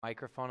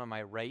Microphone on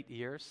my right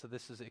ear, so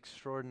this is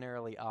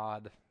extraordinarily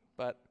odd,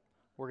 but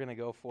we're going to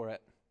go for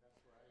it.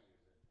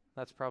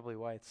 That's probably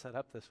why it's set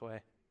up this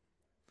way.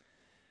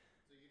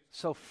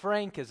 So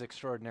Frank is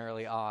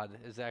extraordinarily odd,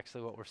 is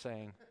actually what we're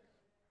saying.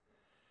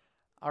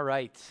 All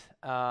right.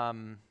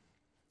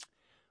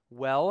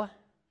 Well,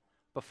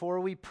 before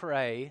we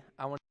pray,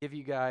 I want to give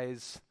you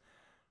guys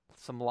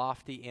some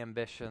lofty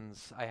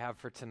ambitions I have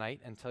for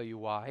tonight and tell you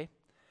why.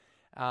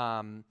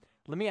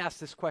 Let me ask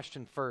this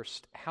question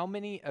first. How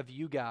many of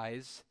you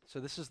guys,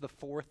 so this is the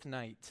fourth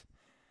night,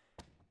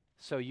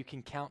 so you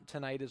can count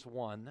tonight as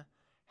one.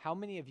 How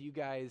many of you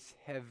guys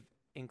have,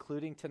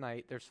 including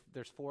tonight,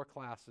 there's four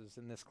classes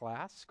in this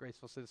class,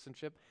 Graceful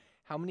Citizenship.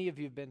 How many of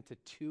you have been to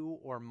two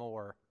or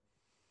more?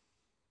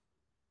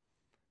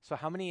 So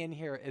how many in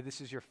here,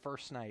 this is your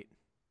first night?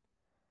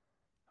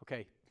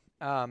 Okay.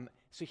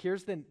 So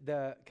here's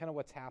the kind of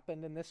what's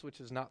happened in this,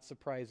 which is not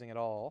surprising at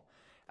all.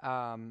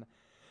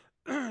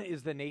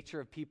 Is the nature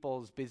of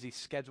people's busy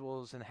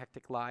schedules and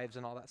hectic lives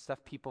and all that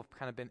stuff. People have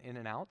kind of been in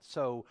and out.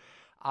 So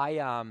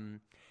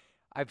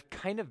I've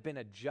kind of been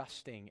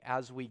adjusting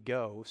as we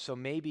go. So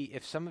maybe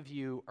if some of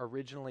you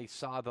originally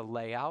saw the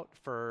layout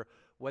for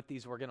what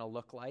these were going to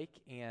look like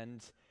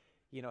and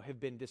have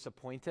been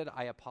disappointed,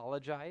 I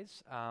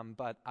apologize.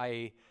 But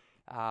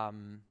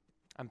I'm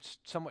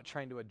somewhat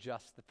trying to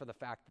adjust for the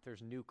fact that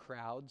there's new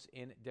crowds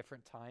in at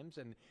different times.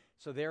 And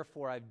so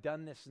therefore I've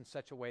done this in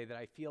such a way that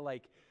I feel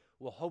like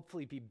will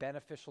hopefully be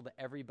beneficial to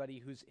everybody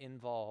who's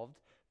involved,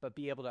 but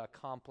be able to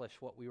accomplish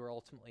what we were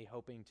ultimately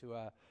hoping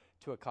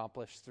to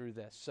accomplish through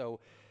this. So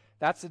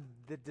that's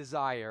the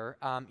desire.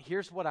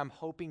 Here's what I'm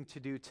hoping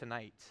to do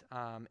tonight.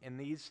 And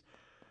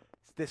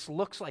this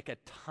looks like a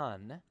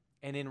ton,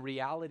 and in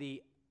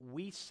reality,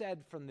 we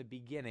said from the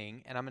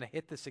beginning, and I'm going to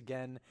hit this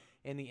again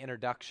in the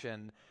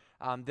introduction,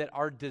 that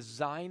our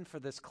design for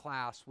this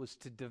class was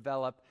to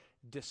develop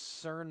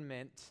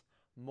discernment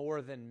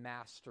more than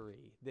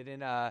mastery. That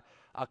in a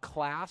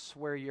class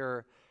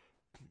where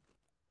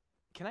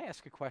can I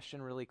ask a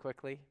question really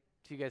quickly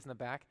to you guys in the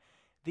back?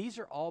 These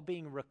are all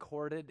being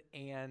recorded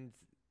and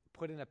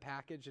put in a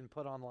package and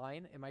put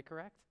online. Am I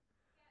correct?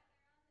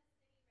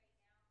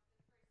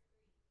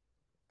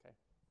 Okay.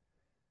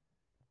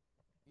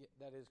 Yeah,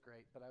 that is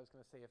great, but I was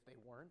going to say if they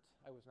weren't,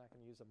 I was not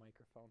going to use a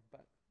microphone,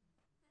 but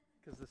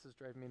because this is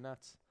driving me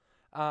nuts.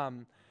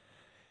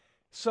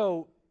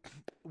 So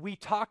we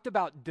talked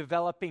about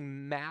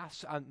developing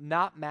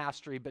not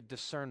mastery, but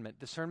discernment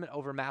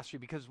over mastery,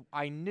 because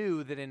I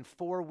knew that in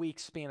 4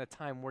 weeks span of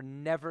time, we're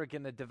never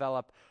going to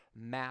develop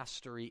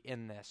mastery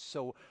in this.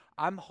 So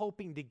I'm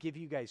hoping to give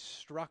you guys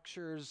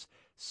structures,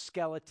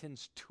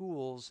 skeletons,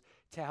 tools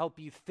to help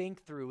you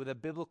think through with a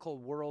biblical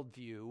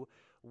worldview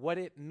what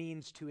it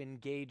means to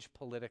engage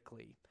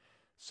politically.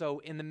 So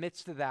in the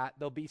midst of that,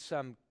 there'll be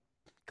some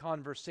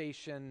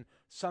conversation,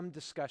 some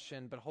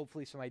discussion, but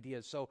hopefully some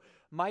ideas. So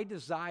my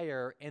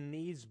desire in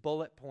these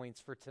bullet points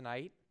for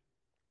tonight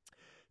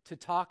to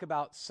talk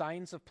about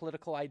signs of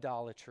political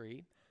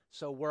idolatry.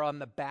 So we're on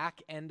the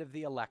back end of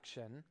the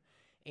election,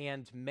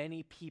 and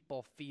many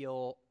people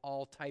feel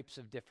all types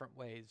of different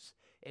ways,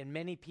 and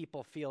many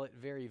people feel it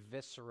very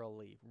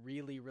viscerally,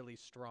 really, really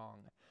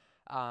strong.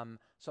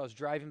 So I was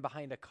driving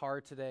behind a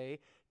car today,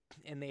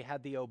 and they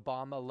had the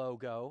Obama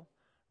logo,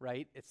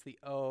 right? It's the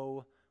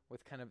O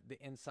with kind of the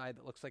inside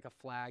that looks like a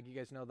flag. You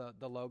guys know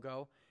the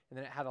logo? And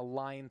then it had a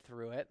line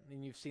through it.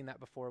 And you've seen that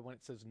before when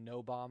it says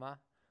no Obama,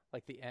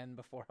 like the N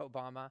before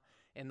Obama.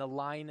 And the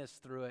line is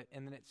through it.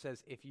 And then it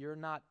says, if you're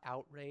not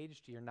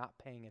outraged, you're not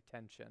paying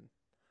attention.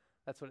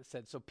 That's what it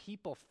said. So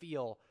people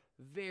feel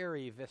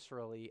very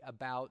viscerally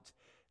about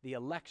the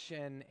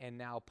election and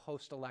now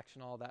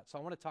post-election, all that. So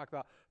I want to talk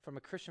about, from a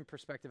Christian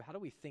perspective, how do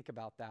we think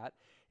about that?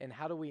 And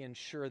how do we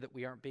ensure that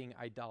we aren't being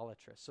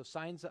idolatrous? So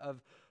signs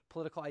of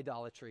political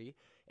idolatry.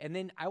 And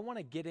then I want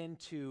to get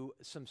into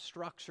some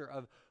structure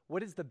of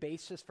what is the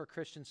basis for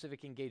Christian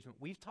civic engagement.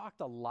 We've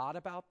talked a lot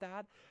about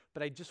that,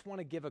 but I just want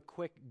to give a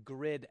quick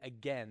grid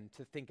again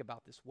to think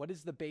about this. What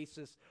is the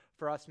basis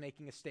for us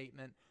making a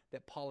statement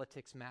that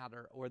politics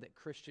matter, or that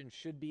Christians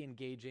should be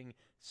engaging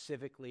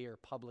civically or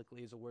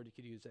publicly, is a word you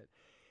could use it.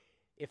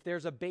 If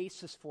there's a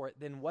basis for it,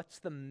 then what's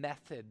the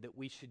method that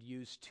we should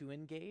use to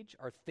engage?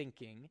 Our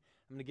thinking.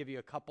 I'm going to give you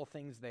a couple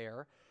things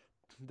there.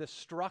 The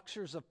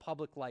structures of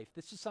public life.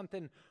 This is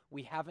something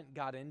we haven't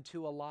got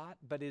into a lot,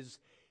 but is,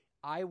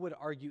 I would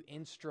argue,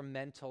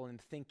 instrumental in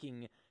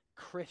thinking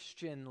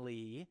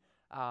Christianly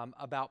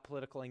about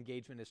political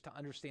engagement, is to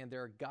understand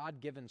there are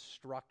God-given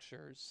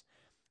structures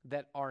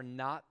that are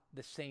not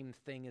the same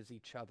thing as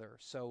each other.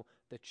 So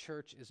the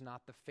church is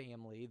not the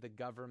family. The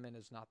government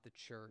is not the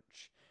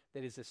church.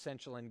 That is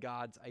essential in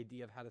God's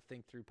idea of how to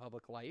think through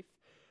public life.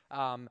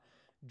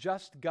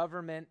 Just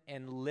government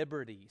and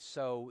liberty.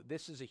 So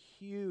this is a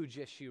huge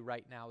issue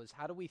right now, is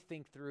how do we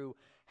think through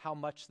how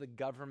much the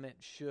government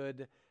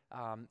should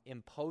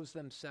impose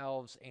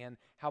themselves and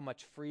how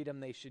much freedom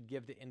they should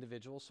give to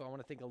individuals. So I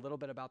want to think a little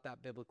bit about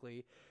that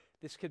biblically.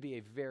 this could be a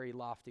very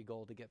lofty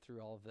goal to get through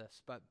all of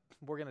this, but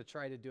we're going to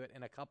try to do it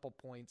in a couple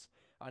points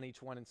on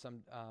each one and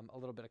a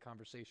little bit of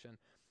conversation.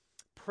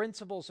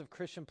 Principles of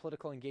Christian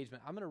political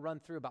engagement. I'm going to run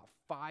through about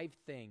 5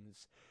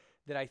 things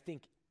that I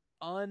think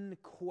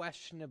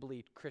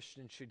unquestionably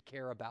Christians should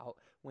care about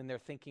when they're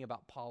thinking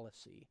about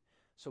policy.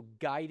 So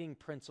guiding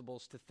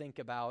principles to think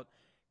about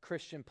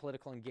Christian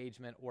political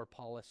engagement or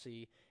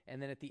policy.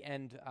 And then at the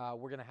end,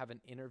 we're going to have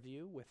an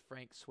interview with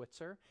Frank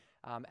Switzer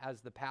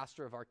as the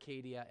pastor of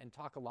Arcadia and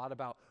talk a lot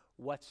about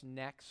what's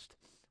next,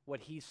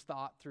 what he's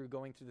thought through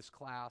going through this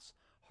class,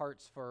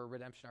 Hearts for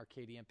Redemption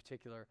Arcadia in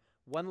particular.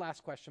 One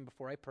last question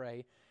before I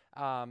pray.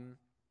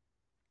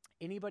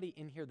 Anybody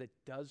in here that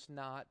does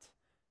not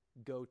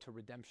go to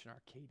Redemption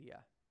Arcadia?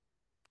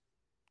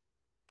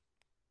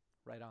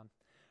 Right on.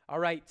 All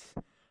right.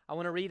 I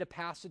want to read a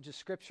passage of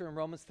Scripture in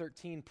Romans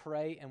 13,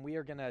 pray, and we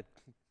are going to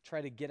try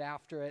to get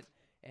after it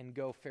and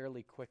go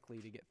fairly quickly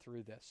to get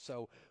through this.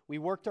 So we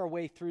worked our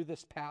way through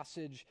this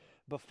passage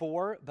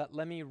before, but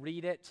let me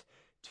read it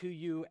to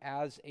you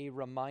as a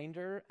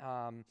reminder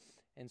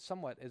and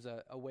somewhat as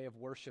a way of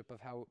worship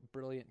of how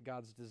brilliant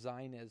God's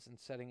design is in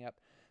setting up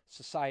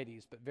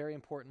societies. But very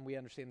important, we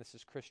understand this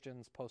as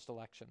Christians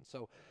post-election.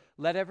 So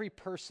let every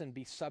person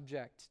be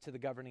subject to the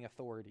governing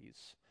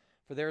authorities.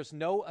 For there is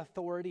no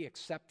authority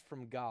except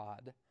from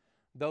God.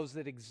 Those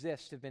that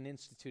exist have been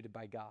instituted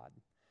by God.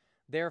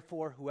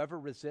 Therefore, whoever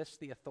resists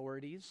the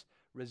authorities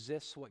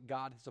resists what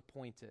God has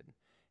appointed,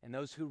 and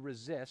those who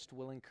resist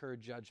will incur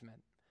judgment.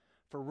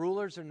 For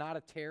rulers are not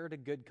a terror to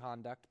good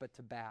conduct, but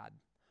to bad.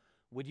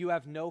 Would you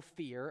have no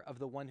fear of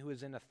the one who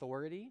is in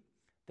authority?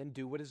 Then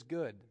do what is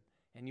good,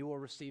 and you will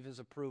receive his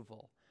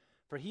approval.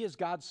 For he is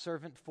God's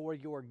servant for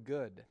your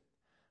good.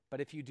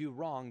 But if you do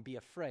wrong, be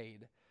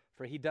afraid,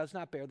 for he does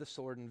not bear the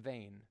sword in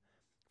vain.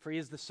 For he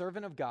is the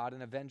servant of God,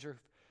 an avenger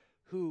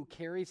who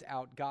carries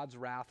out God's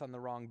wrath on the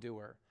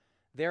wrongdoer.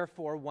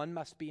 Therefore, one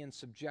must be in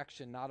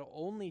subjection not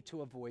only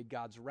to avoid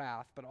God's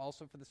wrath, but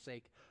also for the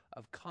sake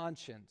of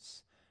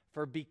conscience.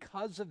 For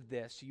because of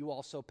this, you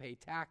also pay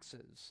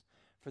taxes.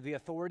 For the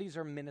authorities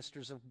are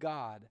ministers of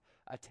God,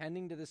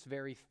 attending to this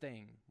very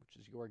thing,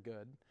 which is your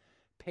good.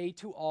 Pay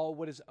to all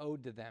what is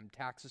owed to them,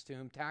 taxes to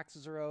whom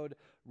taxes are owed,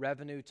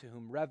 revenue to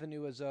whom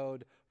revenue is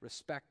owed,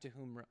 respect to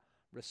whom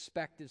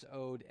respect is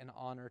owed, and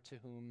honor to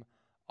whom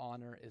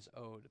honor is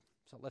owed.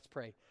 So let's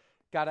pray.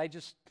 God, I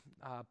just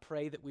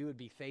pray that we would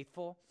be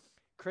faithful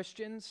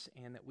Christians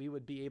and that we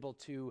would be able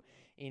to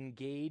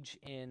engage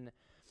in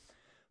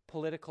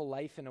political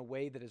life in a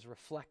way that is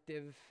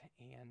reflective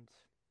and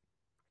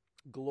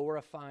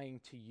glorifying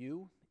to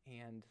you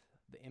and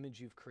the image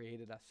you've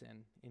created us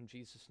in. In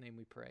Jesus' name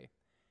we pray.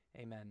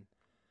 Amen.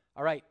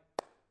 All right,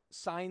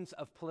 signs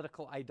of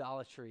political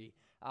idolatry.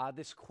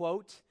 This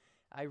quote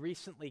I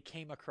recently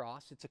came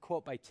across. It's a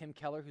quote by Tim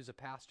Keller, who's a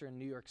pastor in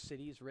New York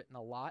City. He's written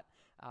a lot.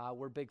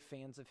 We're big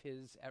fans of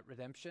his at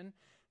Redemption.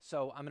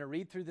 So I'm going to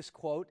read through this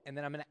quote, and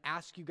then I'm going to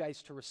ask you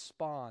guys to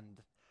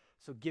respond.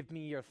 So give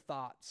me your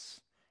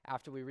thoughts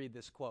after we read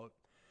this quote.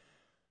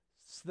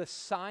 It's the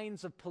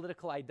signs of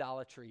political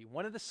idolatry.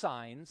 One of the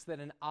signs that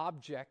an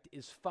object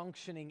is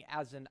functioning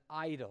as an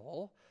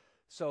idol.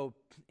 So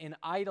an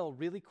idol,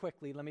 really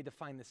quickly, let me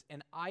define this.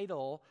 An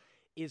idol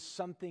is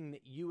something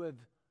that you have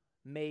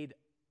made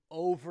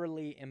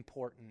overly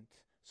important.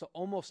 So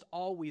almost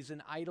always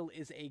an idol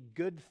is a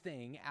good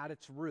thing at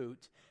its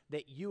root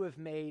that you have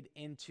made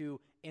into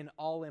an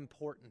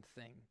all-important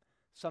thing,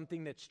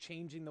 something that's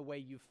changing the way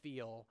you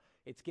feel.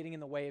 It's getting in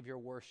the way of your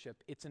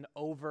worship. It's an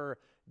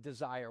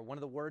over-desire. One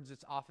of the words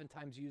that's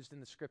oftentimes used in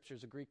the Scripture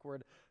is a Greek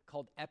word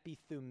called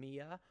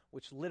epithumia,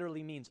 which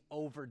literally means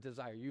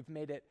over-desire. You've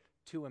made it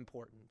too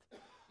important.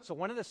 So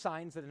one of the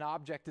signs that an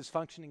object is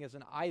functioning as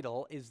an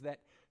idol is that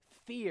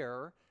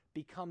fear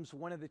becomes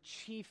one of the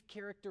chief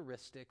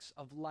characteristics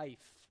of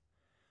life.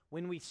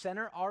 When we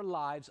center our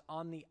lives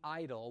on the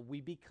idol, we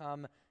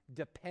become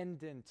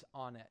dependent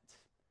on it.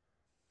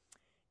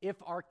 If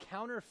our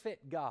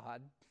counterfeit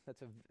God,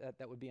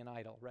 that would be an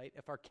idol, right?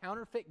 If our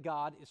counterfeit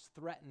God is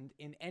threatened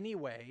in any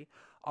way,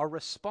 our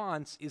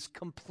response is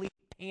complete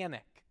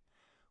panic.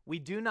 We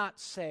do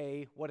not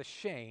say, "What a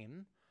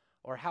shame,"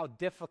 or "How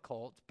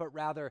difficult," but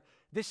rather,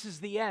 "This is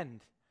the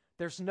end.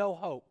 There's no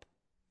hope."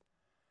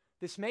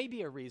 This may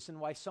be a reason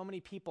why so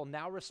many people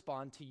now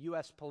respond to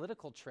U.S.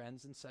 political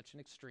trends in such an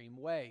extreme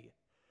way.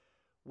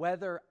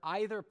 Whether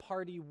either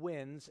party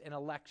wins an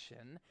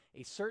election,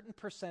 a certain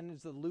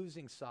percentage of the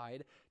losing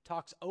side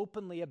talks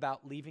openly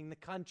about leaving the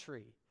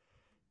country.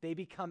 They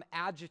become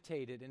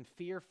agitated and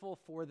fearful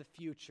for the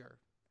future.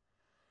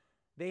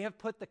 They have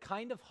put the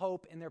kind of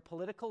hope in their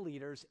political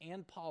leaders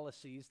and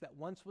policies that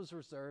once was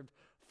reserved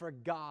for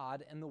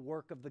God and the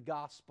work of the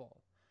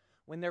gospel.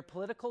 When their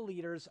political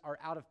leaders are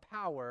out of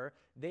power,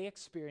 they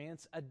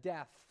experience a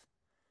death.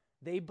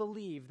 They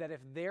believe that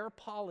if their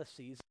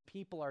policies,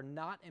 people are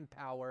not in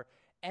power,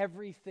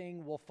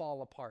 everything will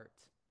fall apart.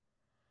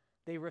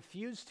 They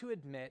refuse to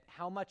admit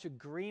how much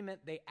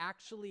agreement they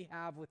actually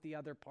have with the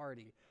other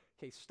party.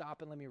 Okay,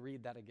 stop and let me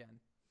read that again.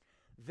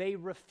 They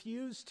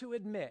refuse to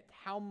admit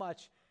how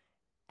much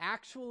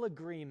actual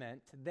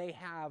agreement they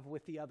have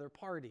with the other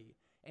party,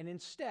 and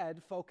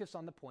instead focus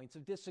on the points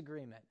of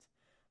disagreement.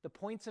 The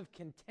points of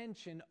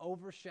contention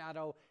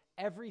overshadow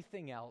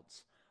everything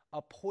else.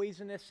 A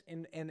poisonous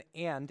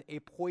and a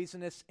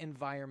poisonous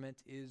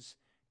environment is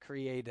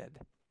created.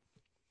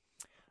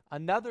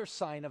 Another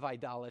sign of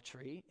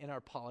idolatry in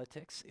our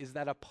politics is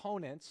that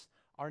opponents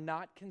are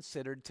not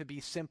considered to be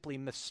simply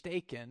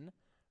mistaken,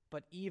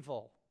 but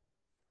evil.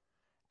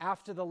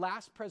 After the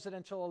last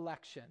presidential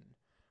election,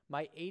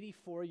 my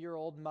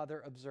 84-year-old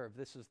mother observed,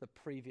 this is the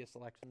previous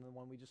election, the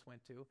one we just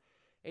went to,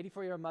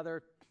 84-year-old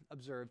mother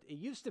observed, it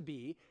used to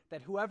be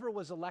that whoever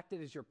was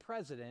elected as your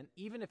president,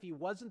 even if he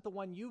wasn't the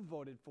one you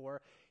voted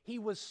for, he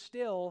was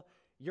still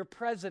your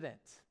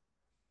president.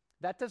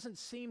 That doesn't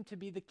seem to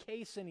be the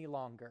case any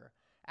longer.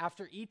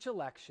 After each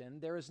election,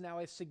 there is now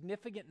a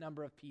significant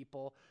number of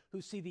people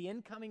who see the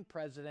incoming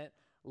president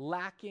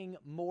lacking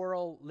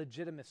moral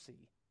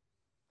legitimacy.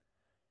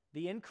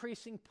 The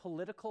increasing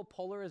political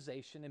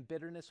polarization and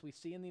bitterness we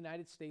see in the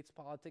United States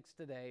politics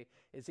today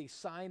is a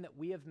sign that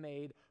we have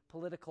made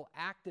political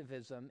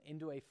activism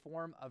into a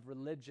form of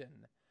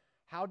religion.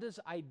 How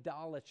does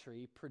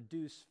idolatry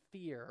produce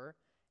fear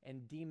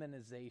and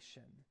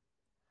demonization?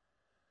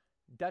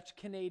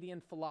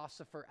 Dutch-Canadian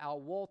philosopher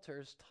Al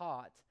Wolters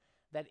taught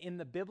that in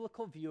the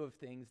biblical view of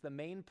things, the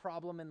main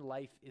problem in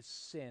life is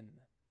sin,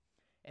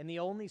 and the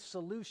only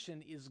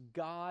solution is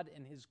God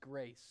and His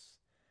grace.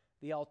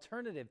 The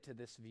alternative to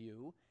this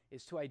view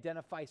is to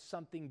identify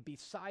something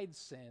besides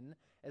sin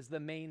as the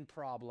main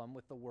problem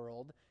with the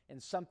world,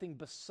 and something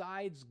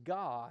besides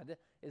God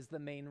as the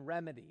main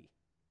remedy.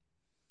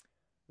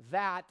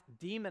 That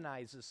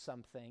demonizes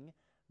something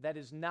that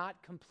is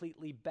not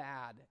completely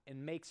bad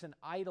and makes an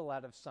idol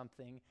out of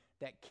something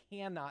that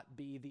cannot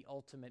be the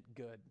ultimate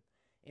good.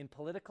 In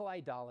political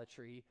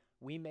idolatry,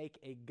 we make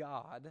a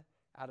god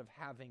out of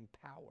having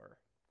power.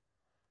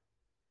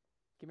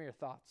 Give me your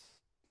thoughts.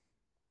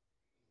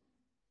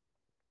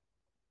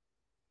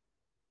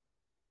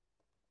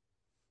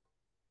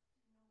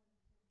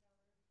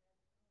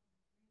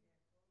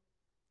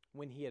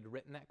 When he had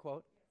written that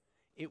quote?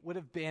 It would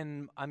have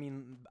been,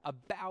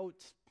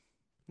 about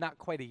not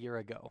quite a year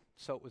ago.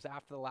 So it was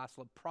after the last,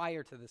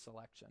 prior to this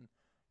election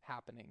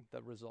happening,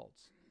 the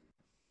results.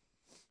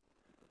 It's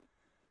interesting.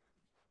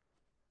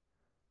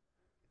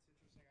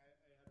 I had a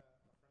friend of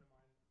mine.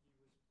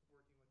 He was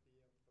working with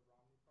the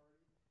Romney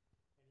Party,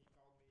 and he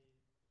called me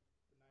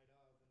the night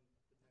of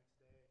and the next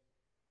day,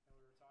 and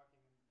we were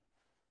talking,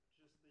 and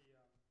just the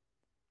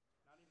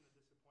not even the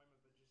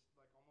disappointment, but just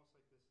like almost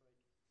like this like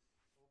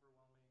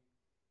overwhelming,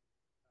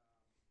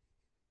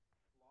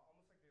 um,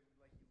 almost like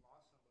like he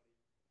lost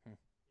somebody, Hmm.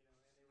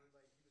 And they were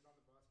like he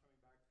was on the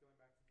bus going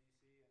back to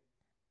DC,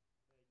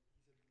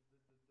 and like he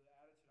said the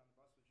attitude on the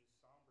bus was just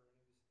somber,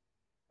 and it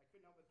was I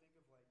couldn't help but think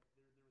of like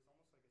there was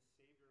almost like a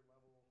savior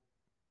level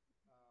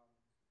um,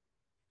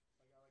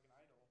 like an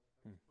idol that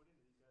Hmm. was put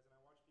into these guys, and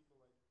I watched people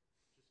like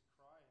just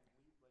cry and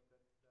weep like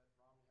that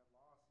Romney had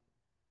lost,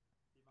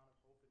 and the amount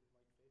of hope and like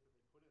faith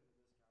that they put into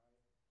this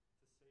guy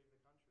to save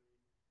the country.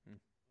 Hmm.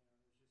 It was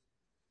just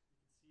you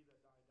could see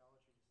that the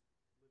idolatry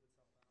just live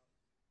itself out.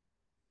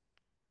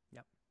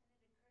 Yep.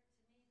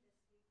 And it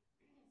occurred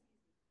to me this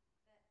week, excuse me, that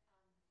we're not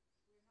unlike the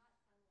Jews in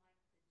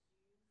Jesus'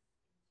 day,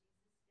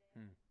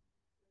 Hmm.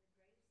 when the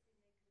greatest thing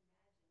they could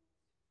imagine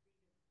was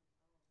freedom from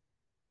home. They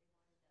wanted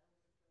to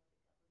overthrow the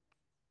government, and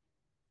he comes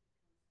to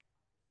offer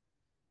something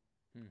more.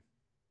 Hmm.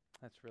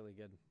 That's really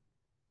good.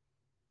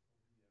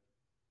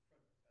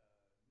 Well, the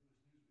front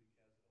Newsweek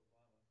has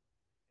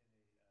Obama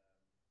in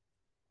a,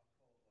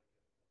 I'll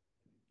call it like a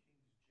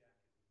king's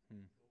jacket with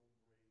Hmm. gold braid,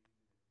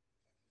 and I actually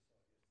saw it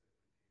yesterday when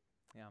it came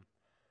in. Yeah.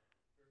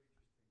 Very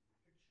interesting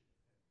depiction of him.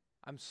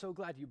 I'm so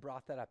glad you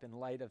brought that up in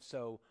light of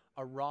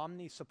a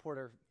Romney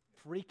supporter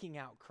freaking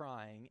out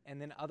crying,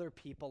 and then other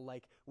people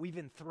like, we've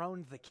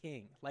enthroned the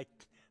king, like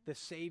the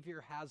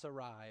savior has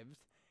arrived,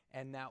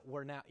 and now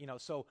we're now,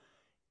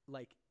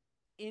 like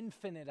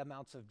infinite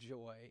amounts of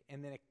joy,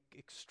 and then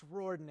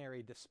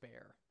extraordinary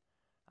despair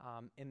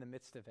in the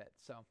midst of it.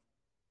 So,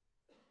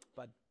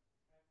 but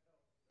I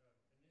felt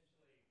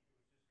initially it was just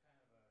kind of a sense of disbelief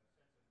because I was just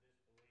watching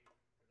and it was like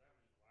this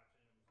byline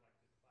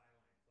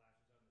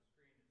flashes on the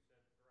screen that said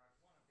Barack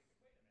won. I'm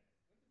thinking, wait a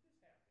minute, when did this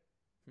happen?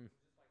 Hmm. It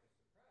was just like a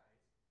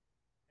surprise,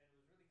 and it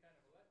was really kind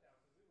of a letdown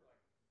because we were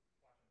like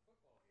watching a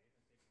football game and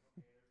thinking,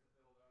 okay, there's the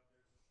build up,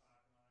 there's the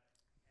talk and all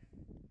that,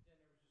 and then there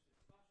was just this hush in the room with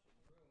Romney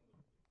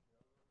supporters,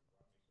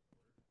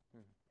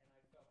 hmm. and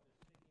I felt this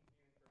sinking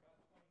feeling for about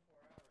 24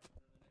 hours, and then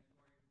the next morning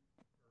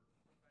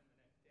or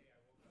sometime the next day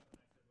I woke up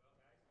and I said, well,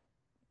 guys,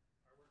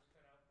 our work's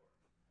cut out for us.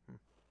 Hmm.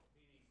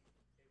 Meaning,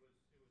 it was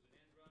an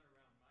end run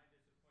around my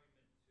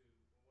disappointment to,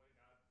 well, what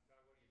God,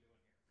 what are you doing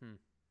here? Hmm.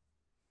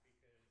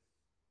 Because this is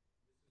not the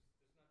first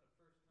time a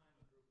group of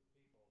people have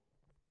had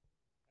a nation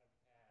that's going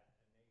awry.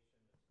 There are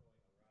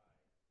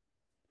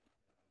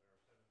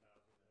 7,000 that have not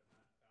bowed the knee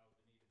to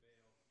Baal.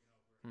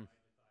 Where Hmm.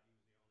 Elijah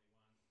thought he was the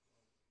only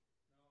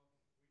one. Well,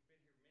 no, we've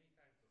been here many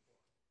times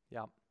before.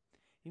 Yeah.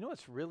 You know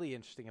what's really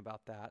interesting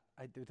about that?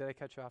 Did I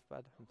cut you off,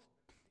 bud?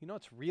 No. You know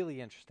what's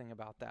really interesting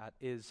about that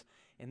is,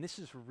 and this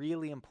is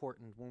really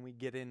important when we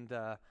get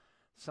into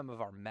some of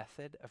our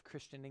method of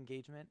Christian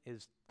engagement,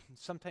 is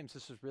sometimes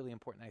this is really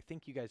important. I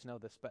think you guys know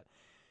this, but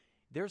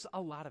there's a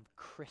lot of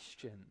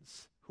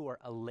Christians who are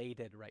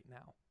elated right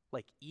now,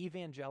 like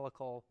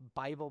evangelical,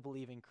 Bible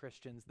believing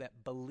Christians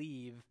that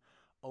believe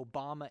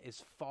Obama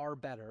is far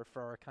better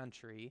for our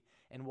country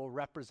and will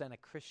represent a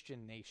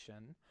Christian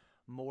nation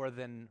more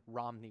than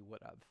Romney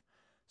would have.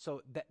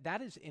 So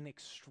that is an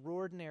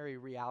extraordinary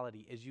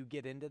reality as you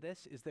get into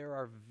this, is there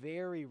are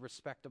very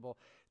respectable,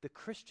 the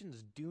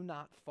Christians do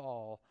not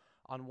fall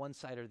on one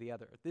side or the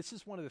other. This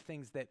is one of the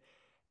things that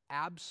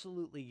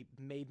absolutely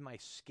made my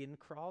skin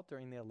crawl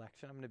during the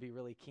election. I'm going to be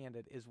really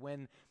candid, is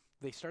when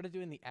they started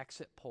doing the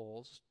exit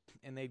polls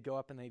and they'd go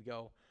up and they'd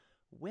go,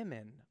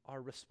 women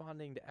are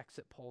responding to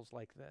exit polls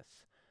like this,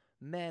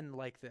 men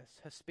like this,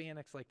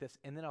 Hispanics like this.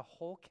 And then a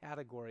whole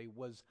category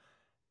was,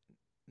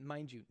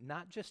 mind you,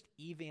 not just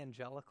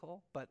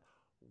evangelical, but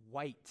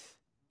white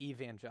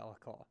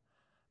evangelical.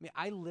 I mean,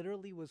 I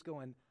literally was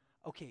going,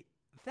 okay,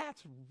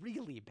 that's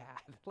really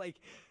bad. Like,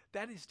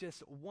 that is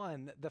just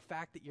one, the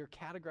fact that you're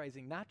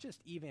categorizing not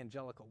just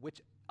evangelical,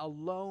 which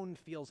alone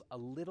feels a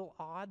little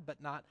odd,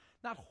 but not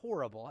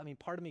horrible. I mean,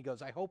 part of me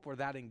goes, I hope we're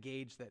that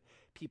engaged that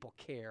people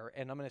care.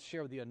 And I'm going to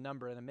share with you a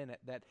number in a minute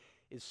that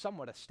is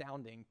somewhat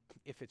astounding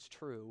if it's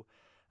true.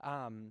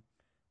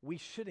 We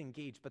should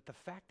engage, but the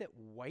fact that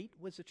white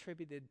was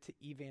attributed to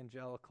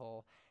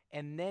evangelical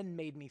and then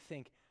made me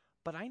think,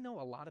 but I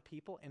know a lot of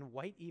people, and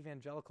white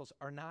evangelicals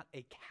are not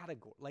a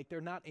category. Like, they're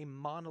not a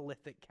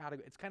monolithic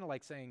category. It's kind of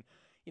like saying,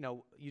 you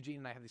know, Eugene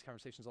and I have these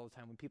conversations all the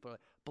time when people are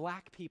like,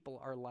 black people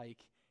are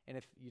like, and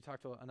if you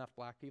talk to enough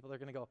black people, they're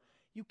going to go,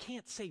 you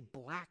can't say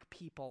black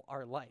people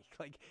are like.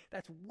 Like,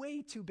 that's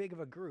way too big of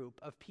a group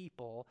of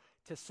people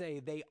to say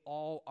they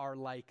all are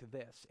like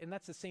this. And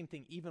that's the same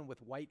thing even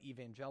with white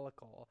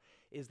evangelical,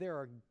 is there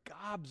are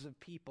gobs of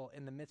people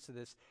in the midst of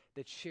this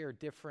that share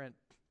different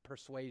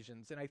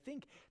persuasions. And I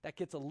think that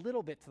gets a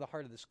little bit to the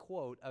heart of this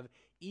quote of,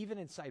 even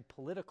inside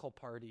political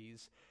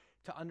parties,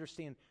 to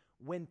understand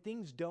when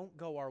things don't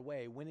go our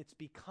way, when it's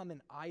become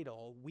an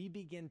idol, we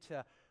begin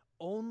to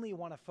only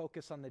want to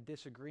focus on the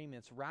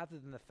disagreements rather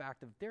than the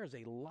fact of there's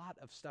a lot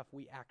of stuff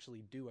we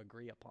actually do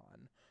agree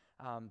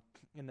upon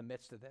in the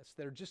midst of this.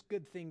 They're just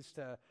good things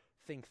to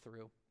think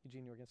through.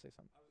 Eugene, you were going to say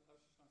something? I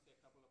was just going to say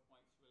a couple of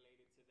points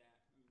related to that.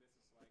 And this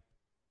is like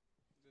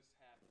just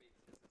half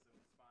baked. This is in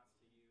response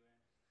to you and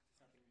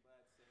something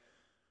Bud said.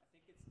 I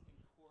think it's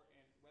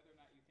important, whether or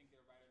not you think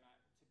they're right or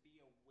not, to be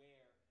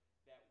aware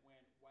that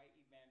when white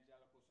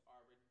evangelicals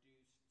are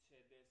reduced to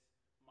this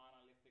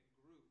monolithic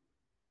group,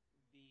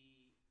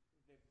 the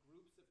the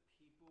groups of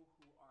people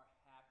who are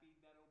happy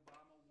that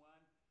Obama won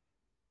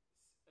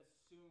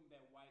assume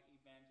that white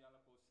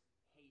evangelicals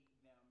hate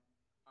them,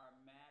 are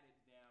mad at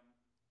them,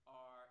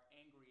 are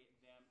angry at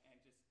them, and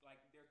just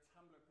like their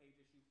Tumblr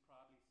pages you've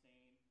probably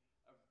seen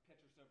of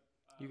pictures of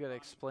You got to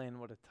Ronnie.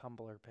 explain what a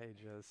Tumblr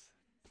page is.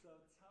 So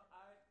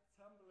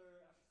Tumblr,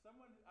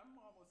 I'm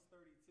almost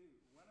 32.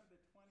 One of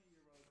the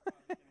 20-year-olds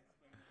probably can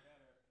explain it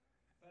better.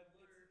 But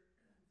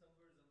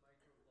Tumblr is a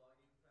micro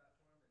blogging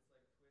platform. It's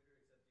like Twitter,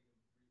 except you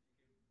can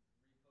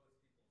repost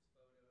people's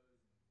photos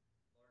and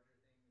larger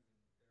things,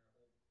 and there are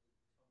whole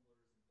Tumblrs and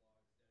blogs dedicated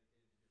to different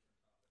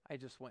topics. I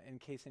just want,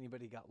 in case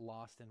anybody got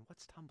lost in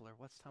what's Tumblr,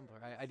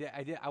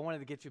 I wanted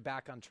to get you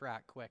back on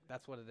track quick.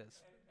 That's what it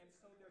is. and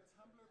so there are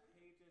Tumblr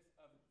pages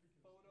of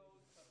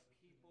photos of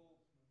people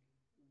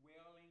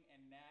wailing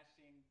and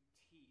gnashing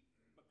teeth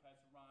because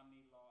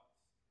Romney lost.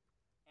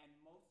 And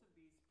most of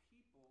these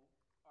people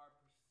are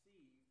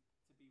perceived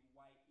to be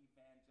white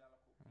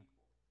evangelical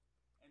people.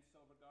 And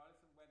so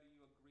regardless of whether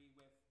you agree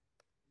with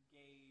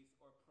gays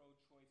or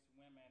pro-choice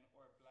women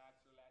or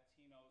blacks or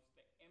Latinos,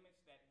 the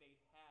image that they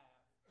have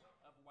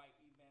of white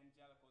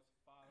evangelicals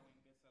following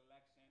this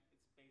election,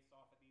 it's based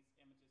off of these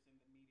images in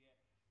the media.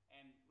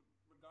 And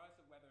regardless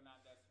of whether or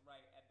not that's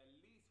right, at the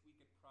least we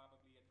could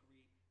probably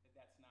agree that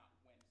that's not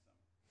winsome.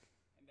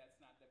 And that's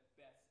not the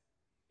best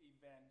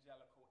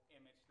evangelical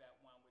image that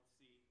one would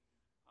see,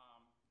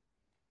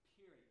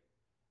 period.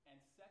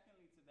 And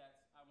secondly to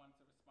that, I wanted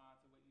to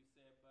respond to what you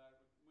said,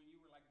 but when you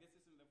were like, this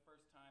isn't the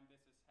first time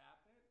this has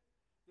happened,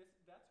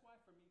 that's why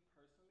for me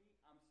personally,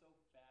 I'm so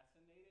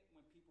fascinated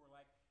when people are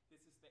like,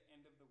 this is the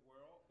end of the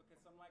world,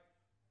 because I'm like,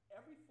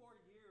 every 4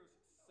 years,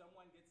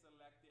 someone gets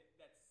elected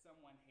that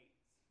someone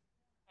hates.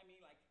 I mean,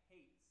 like,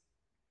 hates.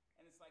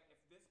 And it's like, if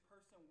this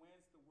person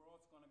wins, the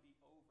world's going to be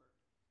over.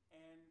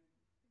 And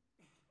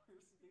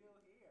we're still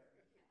here.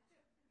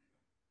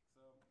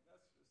 So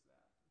that's just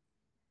that.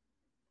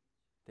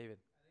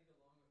 David. I think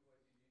along with what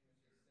Eugene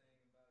was just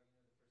saying about,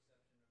 the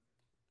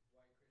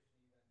perception of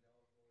white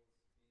Christian evangelicals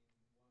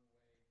being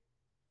one way,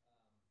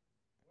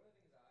 one of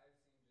the things that I've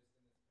seen just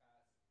in this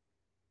past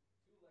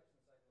 2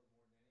 election cycles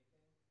more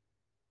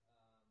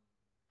than anything,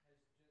 has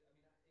just, I mean,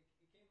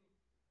 it came,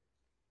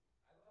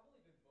 I've only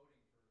been voting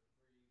for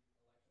 3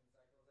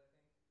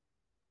 election cycles,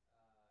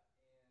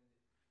 I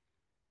think,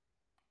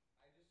 and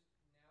I just,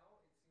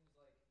 now it seems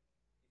like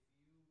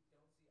if you don't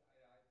see eye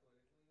to eye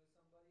politically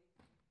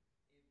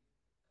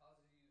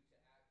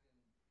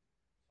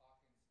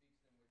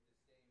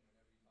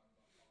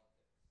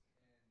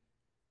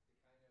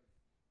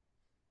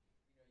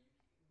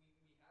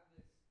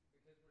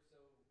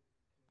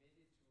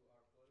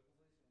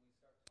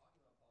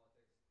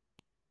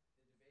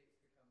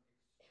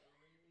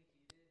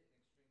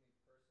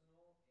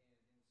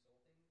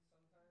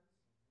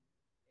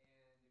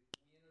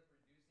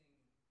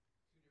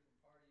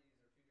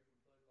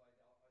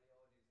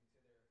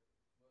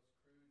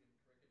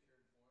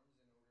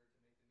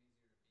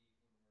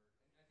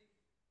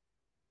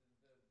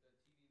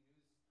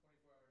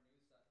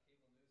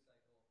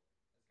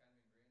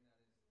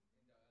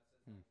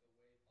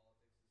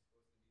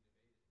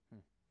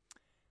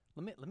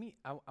I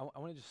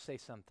want to just say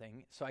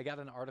something. So I got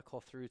an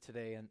article through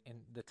today, and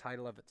the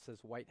title of it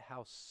says White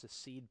House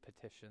secede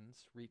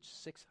petitions reach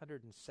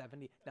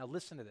 670. Now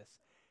listen to this,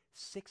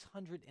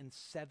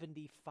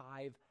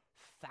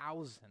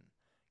 675,000.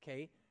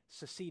 Okay,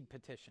 secede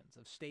petitions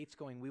of states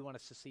going, we want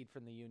to secede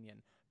from the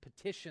union.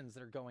 Petitions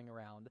that are going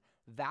around.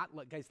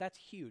 Guys, that's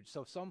huge.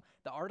 So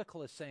the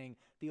article is saying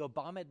the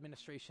Obama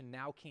administration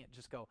now can't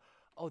just go,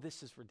 oh,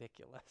 this is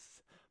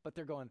ridiculous, but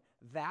they're going,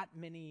 that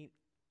many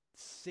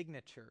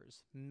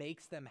signatures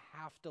makes them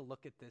have to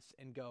look at this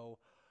and go,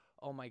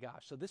 oh my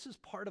gosh. So this is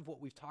part of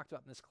what we've talked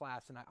about in this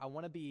class, and I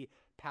want to be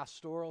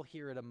pastoral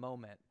here at a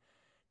moment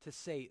to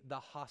say the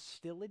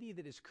hostility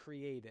that is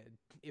created.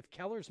 If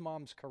Keller's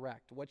mom's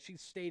correct, what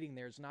she's stating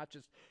there is not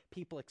just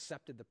people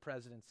accepted the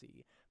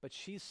presidency, but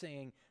she's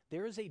saying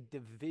there is a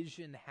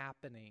division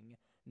happening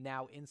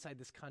now inside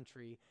this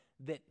country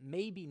that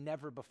maybe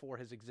never before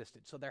has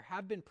existed. So there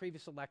have been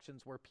previous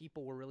elections where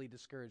people were really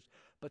discouraged,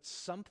 but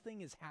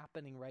something is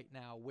happening right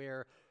now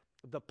where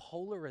the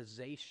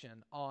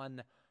polarization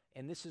on,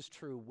 and this is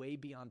true way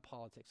beyond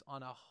politics,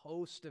 on a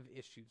host of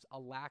issues, a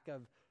lack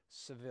of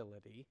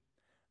civility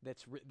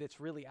that's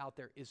really out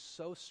there is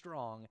so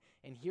strong.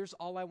 And here's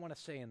all I want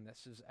to say in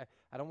this is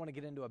I don't want to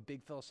get into a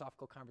big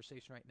philosophical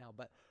conversation right now,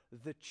 but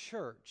the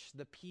church,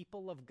 the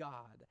people of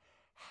God,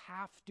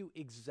 have to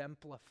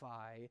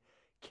exemplify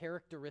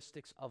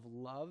characteristics of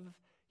love,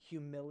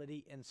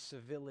 humility, and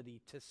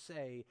civility to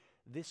say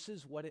this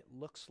is what it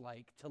looks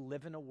like to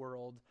live in a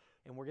world,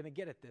 and we're going to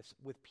get at this,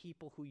 with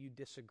people who you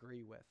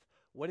disagree with.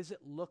 What does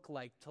it look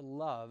like to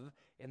love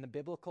in the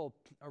biblical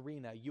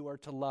arena? You are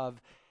to love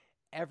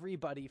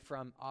everybody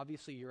from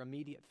obviously your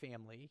immediate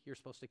family. You're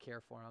supposed to care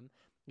for them.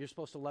 You're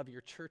supposed to love your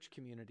church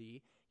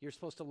community. You're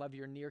supposed to love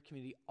your near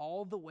community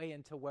all the way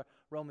into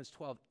Romans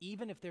 12.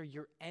 Even if they're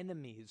your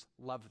enemies,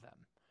 love them,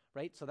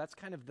 right? So that's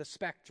kind of the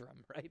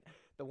spectrum, right?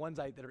 The ones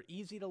that are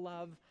easy to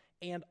love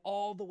and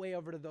all the way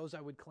over to those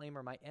I would claim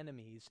are my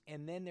enemies.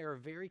 And then there are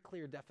very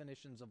clear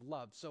definitions of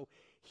love. So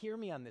hear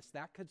me on this.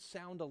 That could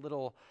sound a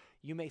little,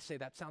 you may say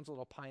that sounds a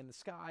little pie in the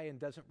sky and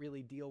doesn't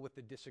really deal with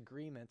the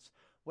disagreements.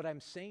 What I'm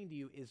saying to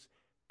you is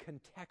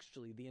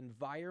contextually, the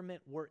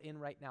environment we're in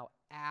right now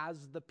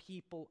as the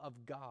people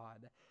of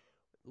God,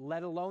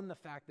 let alone the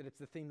fact that it's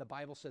the thing the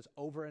Bible says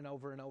over and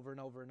over and over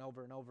and over and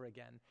over and over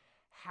again,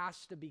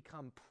 has to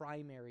become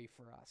primary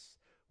for us.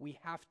 We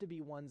have to be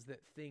ones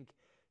that think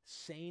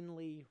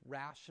sanely,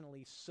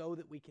 rationally, so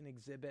that we can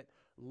exhibit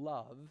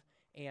love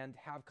and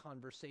have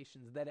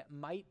conversations, that it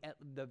might at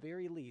the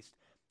very least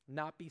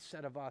not be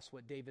said of us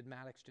what David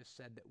Maddox just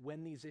said, that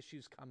when these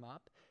issues come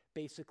up,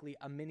 basically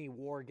a mini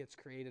war gets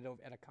created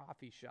at a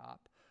coffee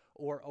shop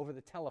or over the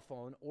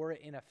telephone or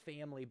in a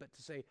family, but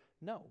to say,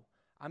 no,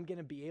 I'm going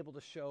to be able to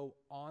show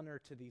honor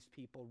to these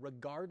people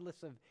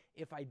regardless of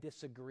if I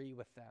disagree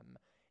with them.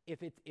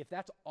 If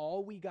that's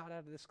all we got out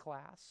of this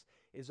class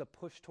is a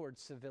push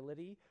towards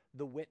civility,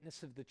 the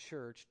witness of the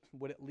church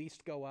would at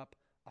least go up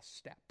a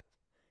step.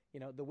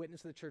 The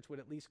witness of the church would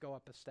at least go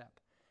up a step.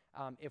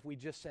 If we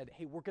just said,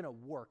 hey, we're going to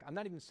work. I'm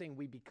not even saying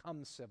we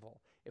become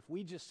civil. If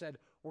we just said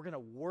we're going to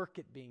work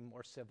at being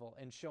more civil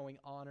and showing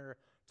honor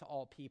to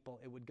all people,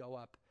 it would go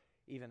up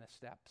even a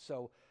step.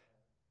 So,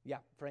 yeah,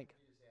 Frank.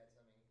 Let me just add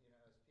something.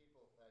 As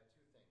people,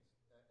 two things.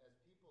 As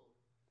people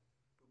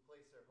who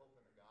place their hope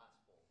in the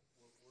gospel,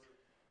 we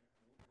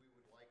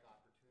would like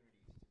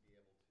opportunities to be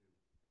able to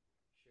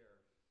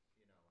share,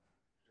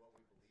 what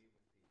we believe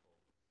with people.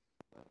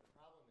 But the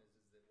problem is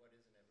that what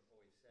isn't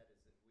always said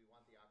is that we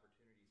want the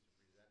opportunities to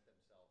present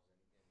themselves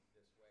in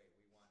this way.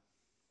 We want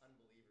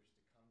unbelievers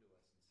to come to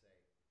us and say,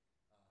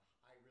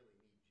 I really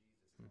need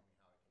Jesus. Tell me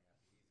how I can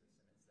have Jesus. And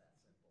it's that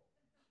simple.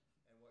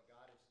 And what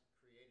God has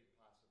created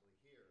possibly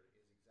here is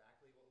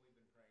exactly what we've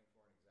been praying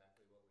for and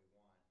exactly what we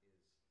want is a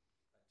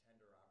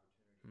tender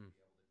opportunity to be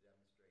able to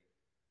demonstrate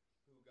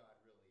who God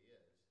really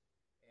is.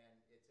 And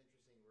it's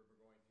interesting, we're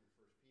going through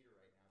 1 Peter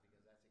right now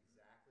because that's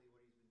exactly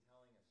what he's been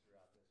telling us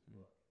throughout this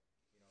book.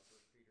 1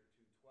 Peter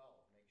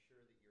 2:12, make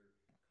sure that your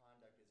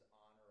conduct is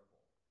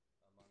honorable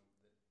among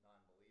the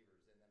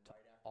non-believers. And then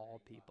right after all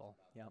that, he people.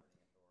 talks about Yep.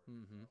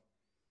 learning authority.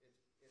 So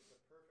it's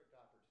a perfect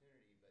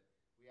opportunity, but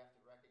we have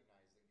to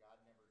recognize that God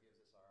never gives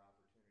us our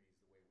opportunities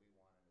the way we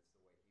want them. It's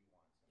the way he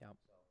wants them. Yep.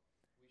 So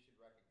we should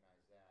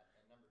recognize that.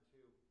 And number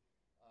two,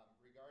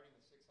 regarding the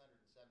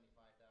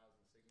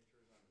 675,000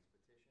 signatures on these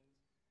petitions,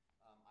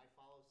 I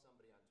follow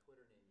somebody on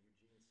Twitter named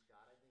Eugene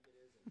Scott, I think it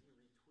is, and he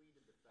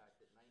retweeted the fact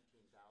that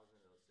 19,000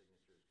 of those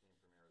signatures came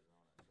from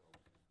Arizona. So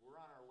we're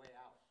on our way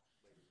out,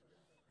 ladies and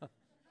gentlemen. And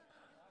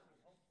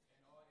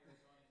all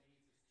Arizona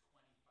needs is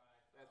 25.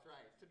 That's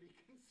right, to be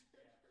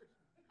considered.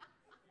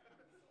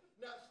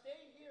 Now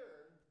stay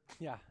here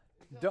Yeah.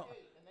 until Don't.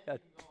 8, and then Yeah. you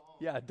can go home.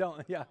 Yeah.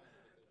 Don't. Yeah.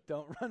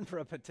 Don't run for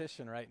a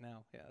petition right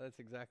now. Yeah, that's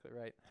exactly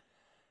right.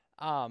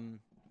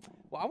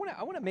 Well,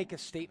 I want to make a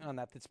statement on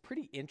that that's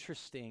pretty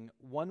interesting,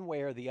 one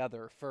way or the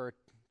other, for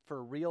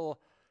real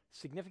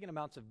significant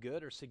amounts of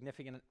good or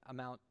significant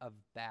amount of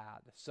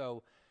bad.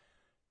 So,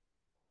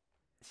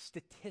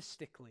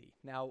 statistically,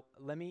 now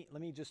let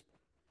me just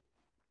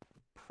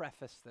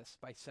preface this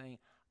by saying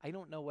I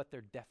don't know what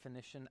their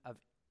definition of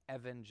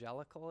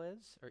evangelical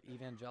is or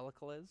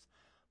evangelical is,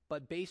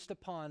 but based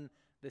upon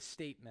the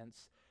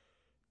statements,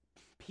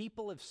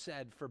 people have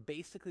said for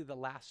basically the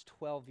last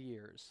 12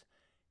 years,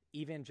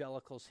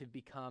 evangelicals have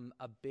become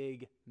a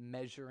big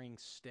measuring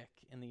stick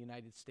in the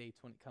United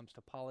States when it comes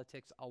to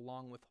politics,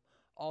 along with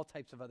all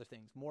types of other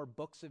things. More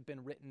books have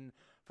been written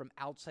from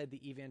outside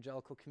the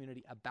evangelical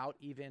community about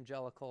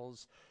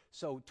evangelicals.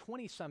 So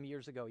 20-some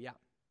years ago, yeah.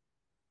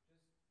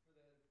 Just for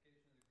the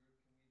edification of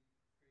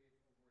the group,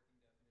 can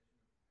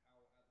we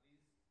create a working definition of how at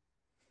least the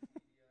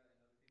media and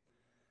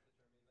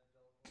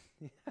other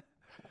people use the term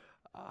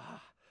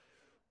evangelical?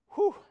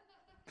 Whew.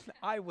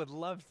 I would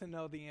love to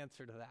know the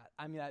answer to that.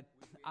 I mean, We have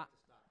to stop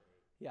at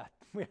 8. yeah,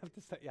 we have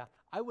to say, yeah.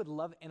 I would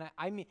love, and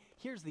I mean,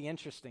 here's the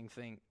interesting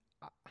thing.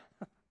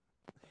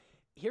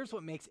 Here's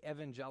what makes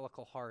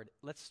evangelical hard.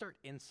 Let's start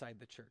inside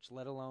the church,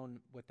 let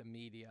alone what the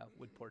media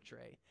would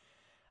portray.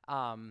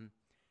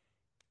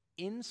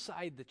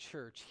 Inside the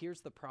church, here's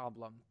the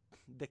problem.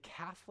 The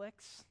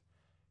Catholics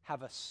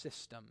have a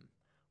system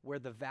where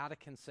the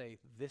Vatican say,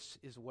 this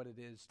is what it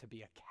is to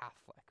be a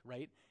Catholic,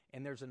 right?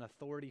 And there's an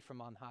authority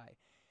from on high.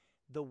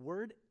 The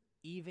word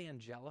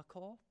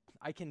evangelical,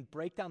 I can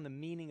break down the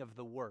meaning of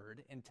the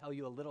word and tell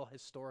you a little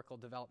historical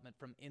development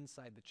from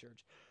inside the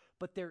church.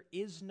 But there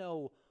is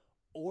no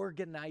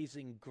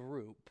organizing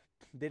group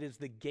that is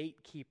the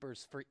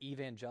gatekeepers for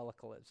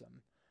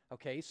evangelicalism.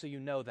 Okay, so you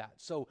know that.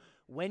 So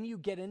when you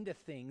get into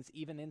things,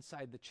 even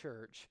inside the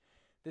church,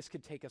 this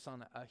could take us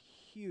on a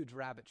huge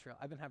rabbit trail.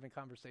 I've been having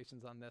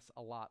conversations on this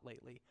a lot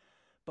lately.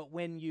 But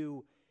when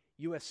you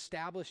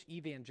establish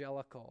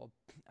evangelical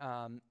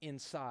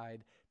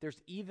inside,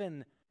 there's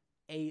even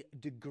a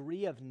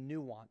degree of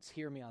nuance,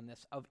 hear me on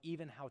this, of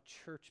even how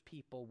church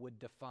people would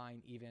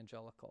define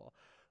evangelical.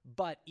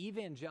 But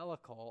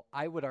evangelical,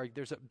 I would argue,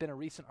 there's been a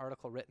recent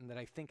article written that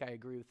I think I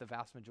agree with the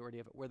vast majority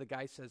of it, where the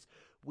guy says,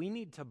 we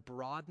need to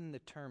broaden the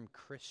term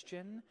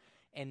Christian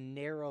and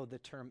narrow the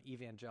term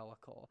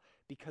evangelical,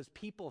 because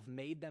people have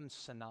made them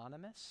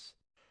synonymous,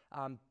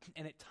 and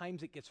at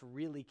times it gets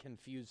really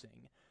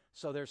confusing.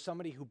 So there's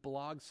somebody who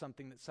blogs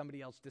something that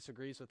somebody else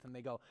disagrees with, and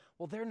they go,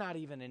 well, they're not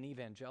even an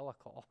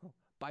evangelical,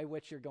 by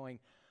which you're going,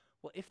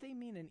 well, if they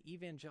mean an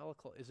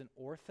evangelical is an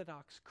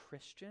Orthodox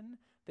Christian,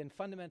 then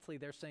fundamentally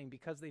they're saying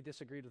because they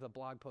disagreed with a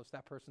blog post,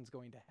 that person's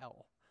going to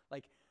hell.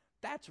 Like,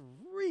 that's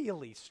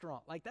really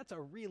strong. Like, that's a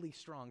really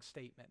strong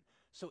statement.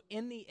 So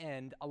in the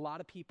end, a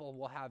lot of people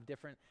will have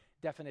different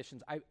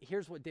definitions.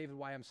 Here's what, David,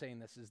 why I'm saying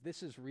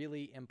this is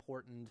really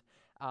important.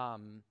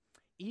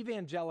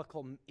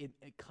 Evangelical,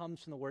 it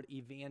comes from the word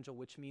evangel,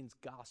 which means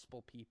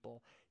gospel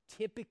people.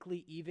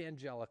 Typically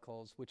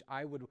evangelicals, which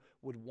I would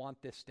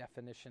want this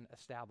definition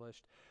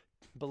established,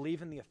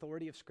 believe in the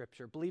authority of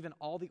Scripture, believe in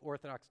all the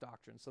Orthodox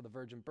doctrines, so the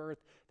virgin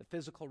birth, the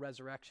physical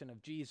resurrection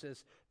of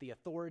Jesus, the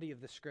authority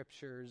of the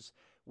Scriptures,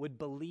 would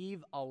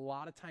believe a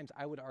lot of times,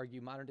 I would argue,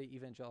 modern-day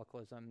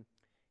evangelicalism,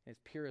 in its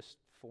purest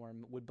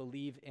form, would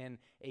believe in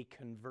a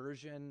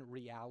conversion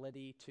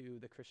reality to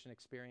the Christian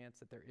experience,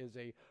 that there is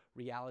a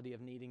reality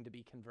of needing to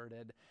be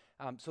converted.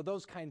 So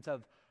those kinds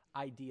of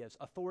ideas.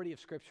 Authority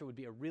of Scripture would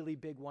be a really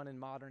big one in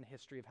modern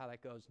history of how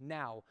that goes.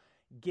 Now,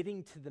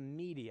 getting to the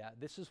media,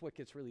 this is what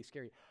gets really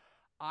scary.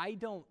 I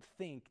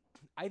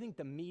think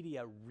the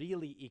media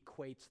really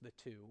equates the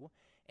two,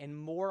 and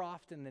more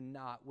often than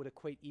not would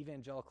equate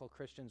evangelical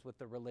Christians with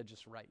the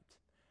religious right.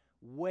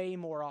 Way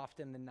more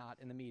often than not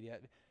in the media.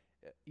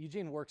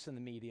 Eugene works in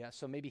the media,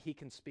 so maybe he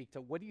can speak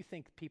to what do you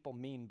think people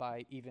mean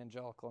by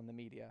evangelical in the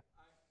media?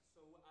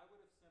 So I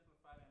would have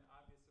simplified, and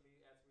obviously,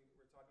 as we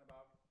were talking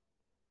about,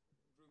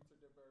 groups are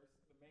diverse.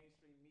 The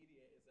mainstream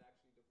media is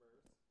actually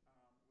diverse,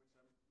 which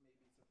may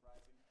be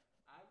surprising.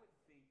 I would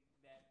think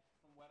that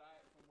from what I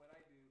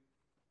do,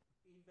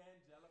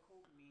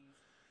 evangelical means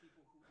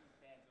people who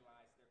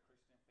evangelize their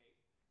Christian faith.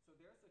 So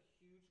there's a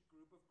huge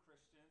group of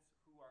Christians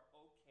who are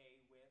okay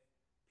with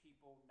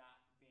people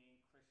not being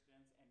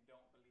Christians and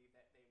don't believe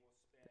that they will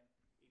spend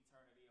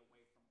eternity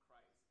away from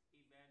Christ.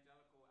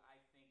 Evangelical,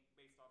 I think,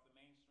 based off the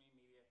mainstream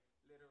media,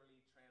 literally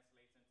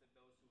translates into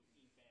those who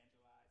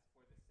evangelize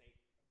for the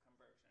sake of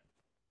conversion.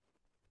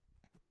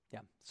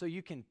 Yeah, so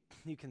you can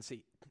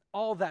see.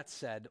 All that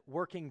said,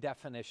 working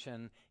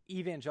definition,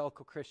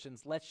 evangelical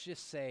Christians, let's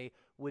just say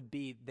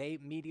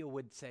media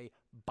would say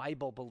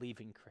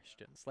Bible-believing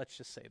Christians. Let's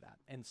just say that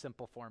in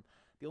simple form.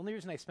 The only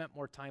reason I spent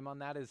more time on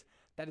that is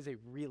a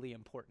really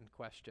important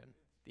question,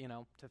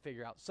 to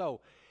figure out.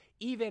 So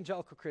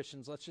evangelical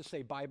Christians, let's just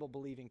say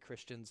Bible-believing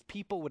Christians,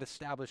 people would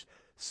establish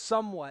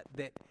somewhat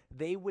that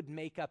they would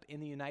make up in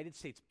the United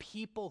States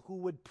people who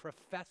would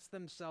profess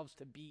themselves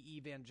to be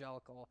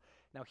evangelical.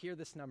 Now hear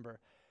this number,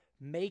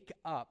 make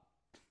up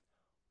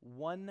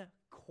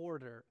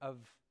 1/4 of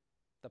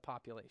the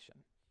population.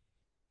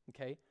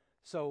 Okay?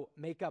 So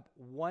make up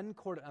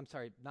 1/4, I'm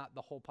sorry, not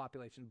the whole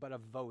population, but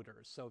of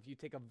voters. So if you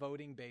take a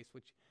voting base,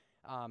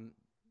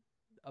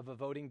 of a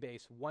voting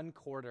base,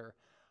 1/4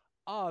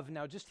 of,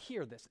 now just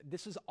hear this,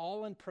 this is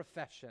all in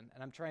profession,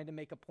 and I'm trying to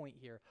make a point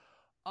here,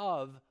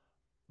 of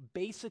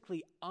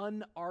basically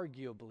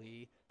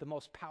unarguably the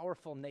most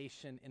powerful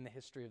nation in the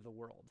history of the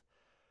world.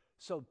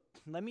 So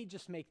let me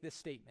just make this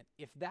statement.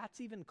 If that's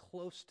even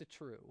close to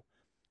true,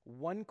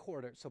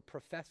 1/4, so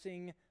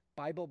professing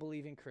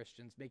Bible-believing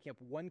Christians making up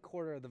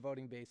 1/4 of the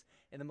voting base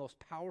in the most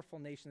powerful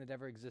nation that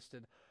ever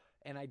existed,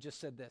 and I just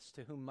said this,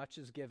 to whom much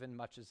is given,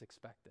 much is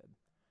expected.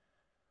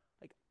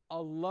 Like,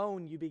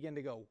 alone you begin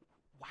to go,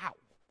 wow.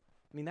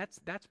 I mean,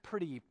 that's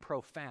pretty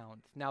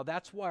profound. Now,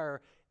 that's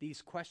where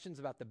these questions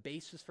about the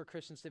basis for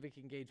Christian civic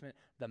engagement,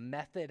 the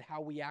method, how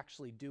we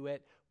actually do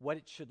it, what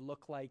it should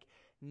look like,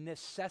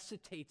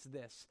 necessitates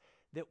this,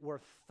 that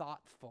we're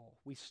thoughtful.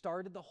 We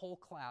started the whole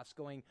class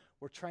going,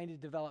 we're trying to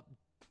develop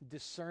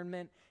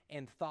discernment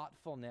and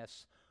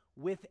thoughtfulness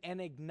with an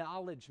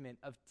acknowledgement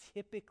of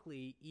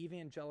typically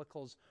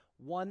evangelicals,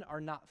 one,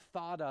 are not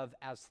thought of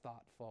as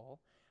thoughtful.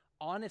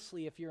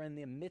 Honestly, if you're in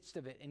the midst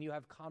of it and you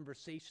have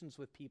conversations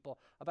with people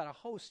about a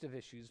host of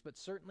issues, but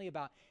certainly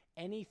about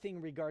anything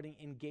regarding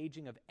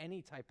engaging of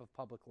any type of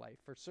public life,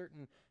 for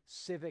certain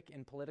civic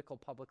and political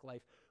public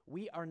life,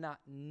 we are not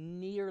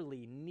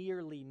nearly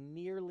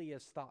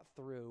as thought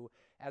through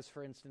as,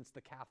 for instance,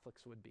 the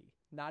Catholics would be.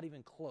 Not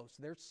even close.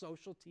 Their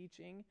social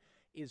teaching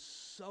is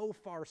so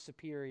far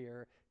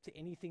superior to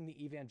anything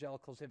the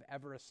evangelicals have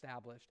ever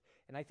established.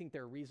 And I think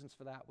there are reasons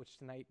for that, which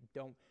tonight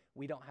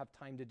we don't have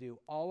time to do.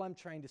 All I'm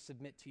trying to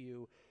submit to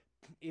you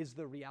is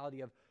the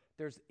reality of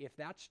if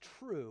that's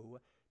true,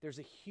 there's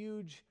a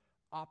huge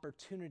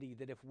opportunity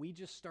that if we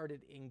just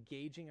started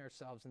engaging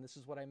ourselves, and this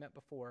is what I meant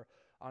before,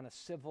 on a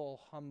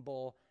civil,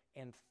 humble,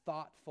 and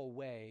thoughtful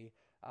way,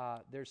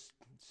 there's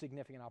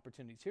significant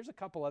opportunities. Here's a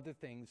couple other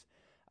things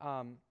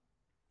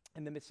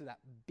in the midst of that.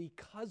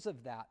 Because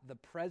of that, the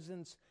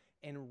presence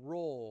and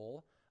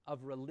role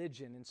of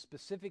religion, and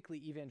specifically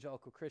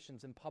evangelical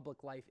Christians in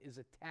public life, is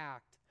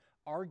attacked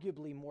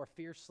arguably more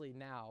fiercely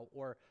now,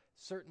 or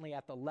certainly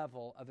at the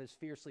level of as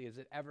fiercely as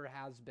it ever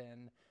has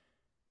been,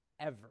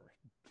 ever.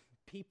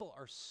 People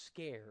are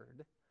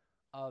scared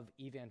of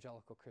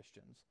evangelical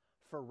Christians.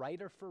 For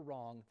right or for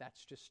wrong,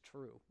 that's just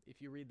true.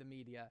 If you read the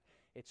media,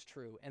 it's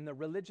true. And the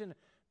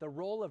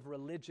role of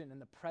religion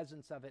and the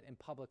presence of it in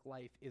public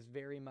life is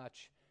very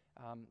much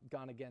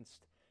gone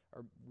against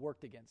or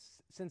worked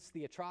against. Since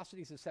the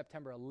atrocities of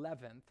September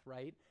 11th,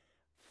 right,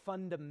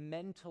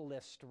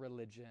 fundamentalist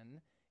religion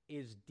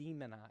is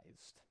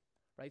demonized,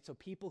 right? So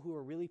people who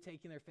are really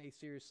taking their faith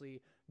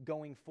seriously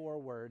going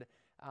forward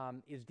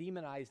is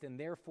demonized, and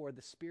therefore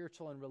the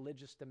spiritual and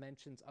religious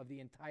dimensions of the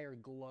entire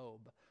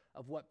globe,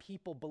 of what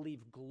people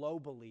believe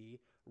globally,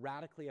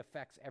 radically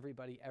affects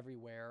everybody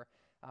everywhere,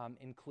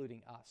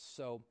 including us.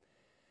 So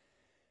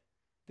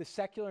the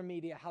secular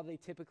media, how they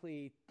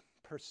typically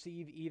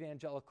perceive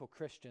evangelical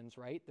Christians,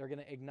 right? They're going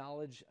to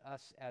acknowledge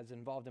us as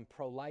involved in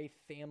pro-life,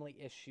 family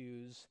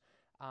issues.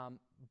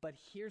 But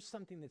here's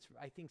something that's,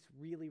 I think, is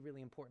really,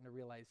 really important to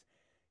realize.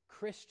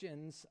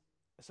 Christians,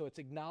 so it's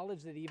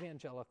acknowledged that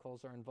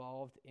evangelicals are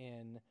involved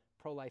in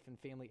pro-life and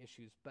family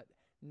issues, but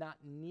not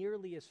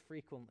nearly as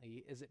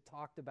frequently is it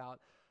talked about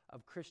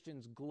of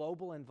Christians'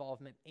 global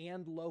involvement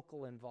and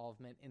local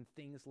involvement in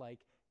things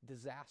like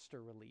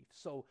disaster relief.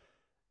 So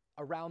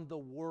around the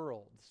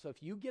world. So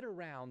if you get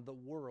around the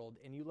world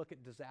and you look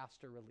at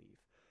disaster relief,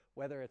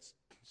 whether it's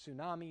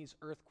tsunamis,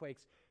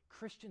 earthquakes,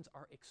 Christians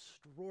are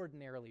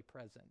extraordinarily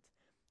present.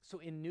 So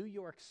in New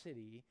York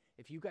City,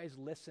 if you guys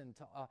listened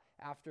to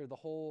after the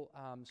whole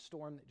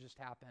storm that just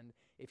happened,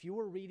 if you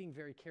were reading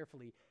very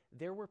carefully,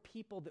 there were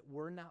people that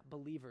were not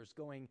believers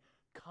going,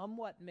 come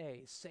what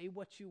may, say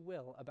what you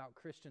will about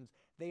Christians.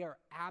 They are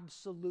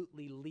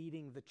absolutely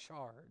leading the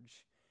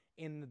charge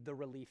in the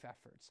relief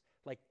efforts.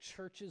 Like,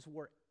 churches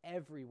were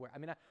everywhere. I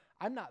mean,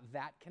 I'm not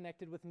that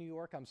connected with New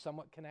York. I'm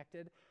somewhat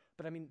connected.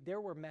 But I mean,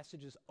 there were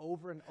messages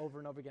over and over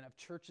and over again of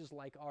churches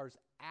like ours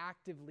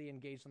actively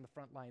engaged on the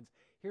front lines.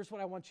 Here's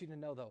what I want you to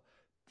know,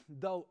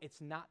 though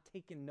it's not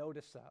taken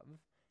notice of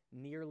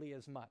nearly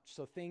as much.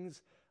 So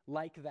things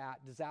like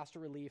that, disaster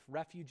relief,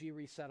 refugee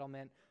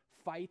resettlement,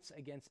 fights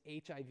against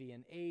HIV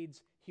and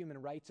AIDS,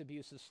 human rights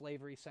abuses,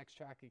 slavery, sex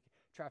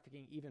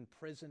trafficking, even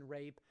prison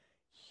rape.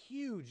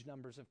 Huge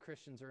numbers of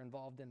Christians are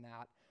involved in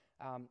that.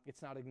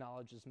 It's not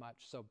acknowledged as much.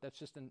 So that's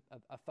just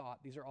a thought.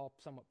 These are all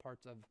somewhat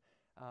parts of,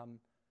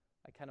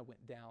 I kind of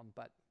went down,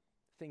 but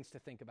things to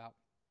think about.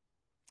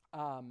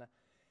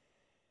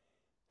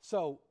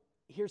 So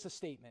here's a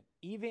statement.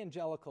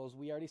 Evangelicals,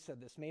 we already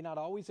said this, may not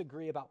always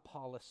agree about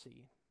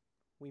policy.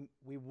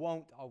 We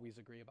won't always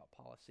agree about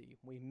policy.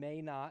 We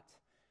may not,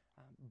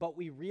 but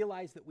we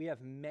realize that we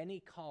have many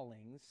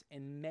callings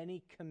and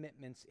many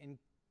commitments in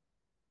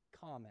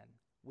common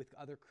with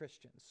other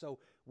Christians. So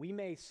we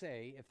may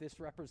say, if this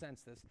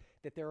represents this,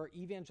 that there are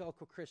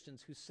evangelical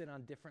Christians who sit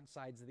on different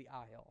sides of the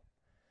aisle.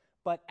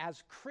 But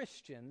as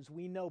Christians,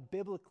 we know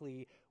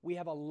biblically we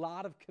have a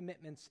lot of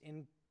commitments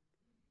in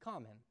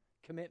common.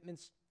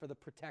 Commitments for the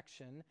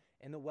protection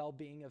and the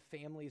well-being of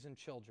families and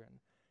children.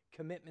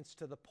 Commitments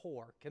to the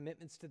poor.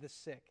 Commitments to the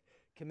sick.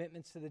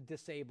 Commitments to the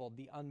disabled,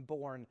 the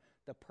unborn,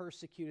 the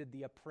persecuted,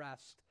 the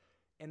oppressed,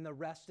 and the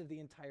rest of the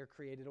entire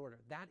created order.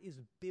 That is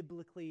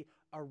biblically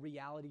a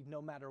reality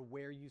no matter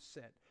where you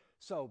sit.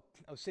 So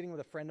I was sitting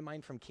with a friend of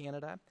mine from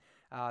Canada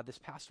this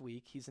past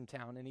week. He's in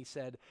town, and he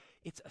said,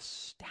 it's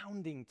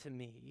astounding to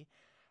me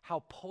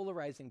how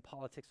polarizing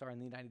politics are in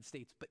the United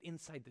States, but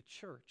inside the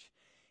church.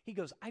 He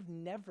goes, I've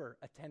never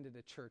attended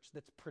a church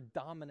that's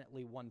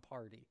predominantly one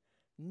party.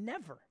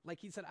 Never. Like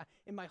he said,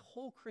 in my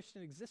whole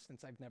Christian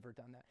existence, I've never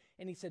done that.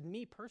 And he said,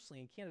 me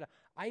personally in Canada,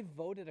 I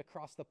voted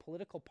across the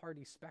political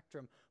party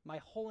spectrum my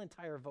whole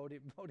entire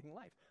voting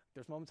life.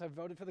 There's moments I've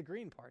voted for the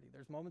Green Party.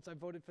 There's moments I've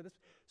voted for this.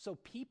 So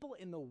people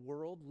in the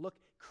world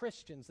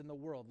Christians in the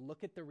world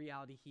look at the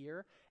reality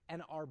here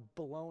and are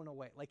blown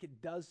away. Like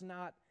it does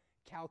not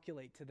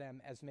calculate to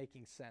them as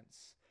making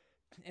sense.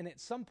 And at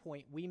some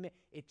point,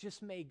 it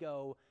just may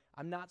go,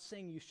 I'm not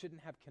saying you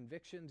shouldn't have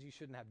convictions, you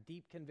shouldn't have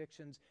deep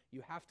convictions,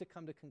 you have to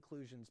come to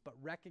conclusions, but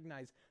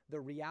recognize the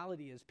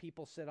reality is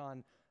people sit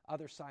on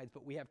other sides,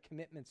 but we have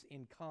commitments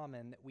in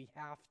common that we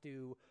have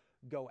to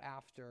go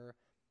after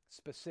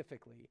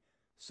specifically.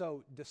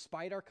 So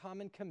despite our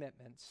common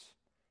commitments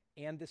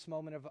and this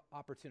moment of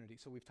opportunity,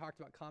 so we've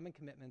talked about common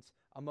commitments,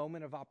 a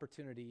moment of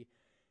opportunity,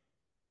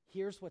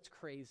 here's what's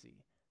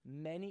crazy.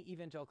 Many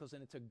evangelicals,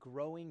 and it's a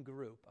growing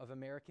group of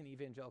American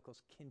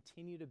evangelicals,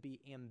 continue to be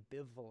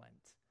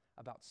ambivalent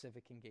about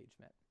civic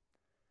engagement.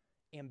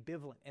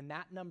 Ambivalent. And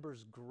that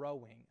number's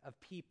growing of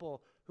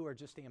people who are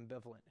just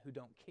ambivalent, who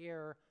don't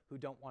care, who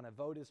don't want to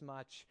vote as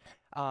much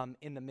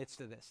in the midst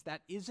of this.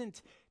 That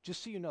isn't,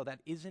 just so you know,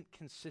 that isn't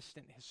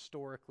consistent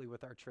historically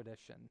with our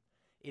tradition.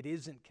 It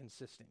isn't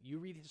consistent. You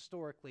read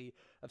historically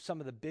of some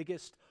of the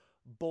biggest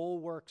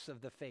bulwarks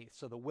of the faith.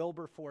 So the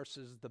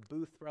Wilberforces, the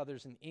Booth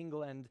brothers in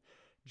England,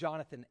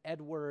 Jonathan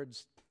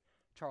Edwards,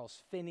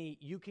 Charles Finney,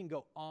 you can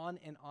go on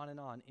and on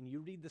and on. And you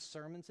read the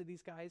sermons of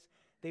these guys,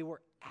 they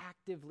were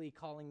actively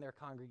calling their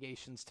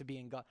congregations to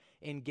be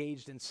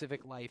engaged in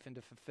civic life and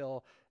to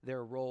fulfill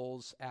their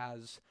roles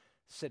as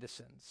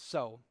citizens.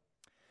 So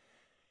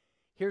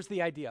here's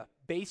the idea.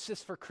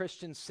 Basis for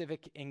Christian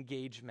civic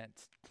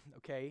engagement,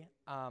 okay?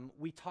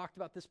 We talked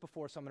about this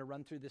before, so I'm going to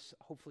run through this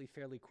hopefully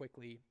fairly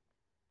quickly.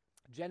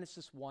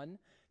 Genesis 1,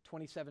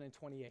 27 and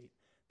 28.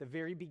 The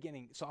very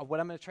beginning. So what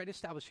I'm going to try to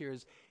establish here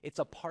is it's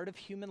a part of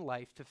human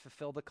life to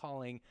fulfill the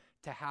calling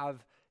to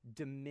have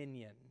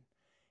dominion.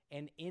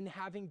 And in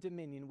having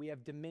dominion, we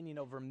have dominion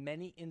over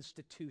many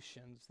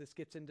institutions. This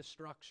gets into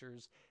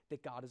structures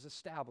that God has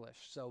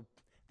established. So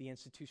the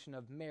institution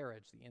of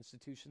marriage, the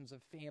institutions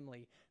of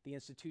family, the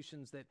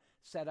institutions that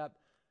set up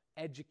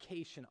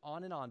education,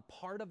 on and on.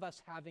 Part of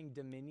us having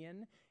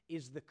dominion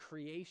is the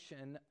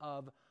creation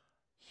of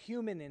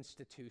human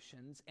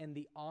institutions and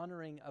the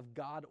honoring of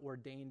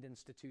God-ordained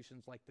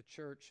institutions like the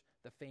church,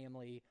 the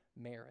family,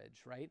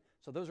 marriage, right?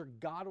 So those are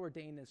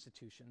God-ordained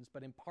institutions,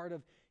 but in part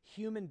of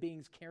human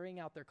beings carrying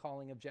out their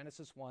calling of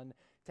Genesis 1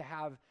 to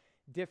have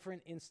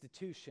different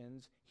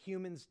institutions,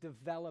 humans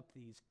develop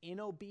these in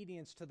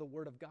obedience to the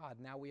Word of God.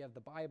 Now we have the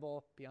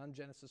Bible beyond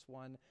Genesis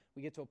 1.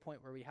 We get to a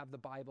point where we have the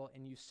Bible,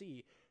 and you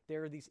see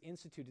there are these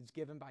institutes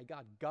given by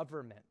God,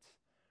 government,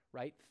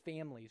 right?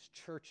 Families,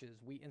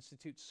 churches, we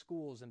institute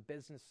schools and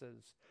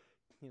businesses.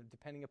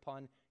 Depending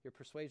upon your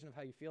persuasion of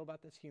how you feel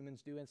about this,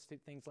 humans do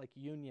institute things like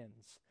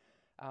unions.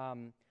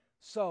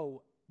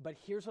 But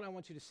here's what I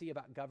want you to see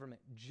about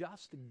government.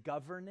 Just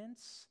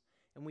governance,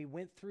 and we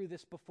went through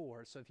this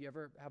before, so if you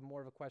ever have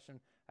more of a question,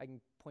 I can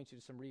point you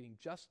to some reading.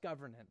 Just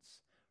governance,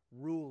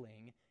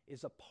 ruling,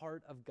 is a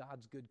part of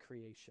God's good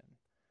creation.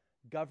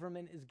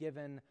 Government is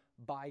given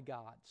by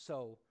God.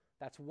 So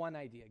that's one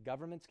idea.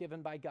 Government's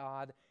given by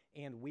God,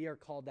 and we are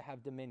called to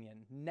have dominion.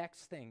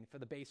 Next thing for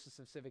the basis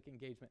of civic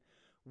engagement.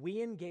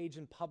 We engage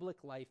in public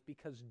life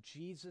because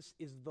Jesus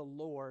is the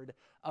Lord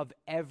of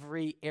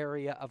every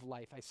area of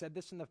life. I said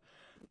this in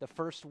the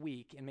first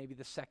week and maybe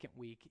the second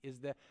week, is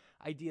the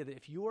idea that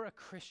if you are a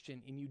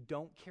Christian and you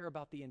don't care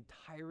about the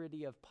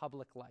entirety of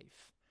public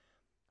life,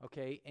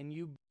 okay, and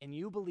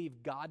you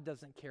believe God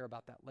doesn't care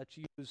about that, let's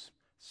use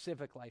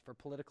civic life or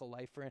political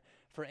life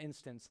for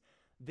instance,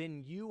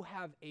 then you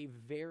have a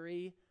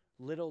very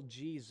little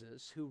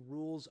Jesus who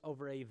rules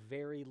over a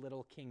very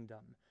little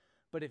kingdom.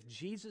 But if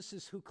Jesus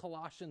is who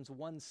Colossians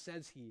 1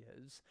 says he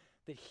is,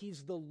 that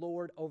he's the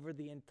Lord over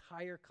the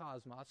entire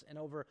cosmos and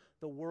over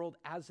the world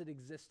as it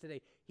exists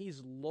today,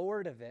 he's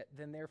Lord of it,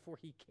 then therefore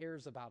he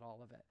cares about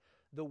all of it.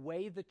 The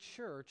way the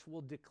church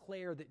will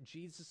declare that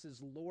Jesus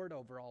is Lord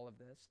over all of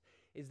this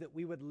is that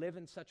we would live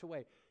in such a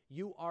way.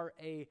 You are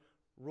a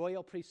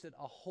royal priesthood,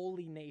 a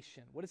holy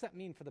nation. What does that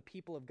mean for the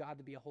people of God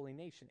to be a holy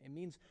nation? It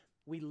means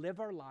we live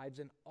our lives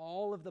in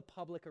all of the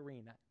public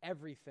arena,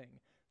 everything,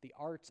 the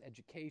arts,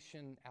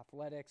 education,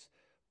 athletics,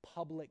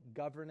 public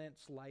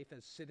governance, life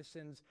as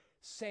citizens,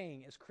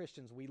 saying as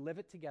Christians, we live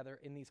it together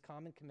in these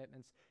common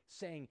commitments,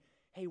 saying,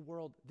 hey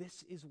world,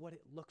 this is what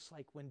it looks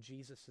like when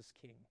Jesus is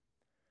king.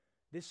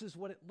 This is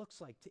what it looks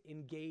like to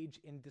engage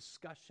in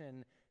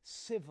discussion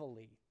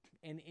civilly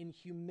and in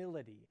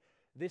humility.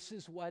 This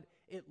is what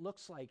it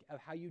looks like of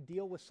how you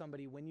deal with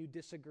somebody when you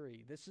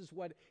disagree. This is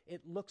what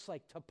it looks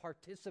like to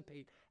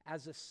participate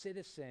as a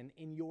citizen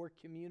in your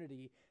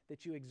community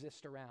that you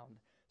exist around.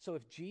 So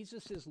if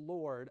Jesus is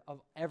Lord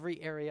of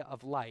every area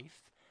of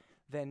life,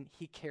 then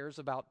he cares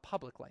about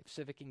public life,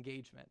 civic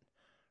engagement,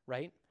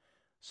 right?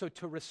 So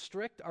to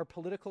restrict our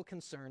political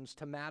concerns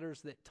to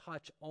matters that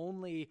touch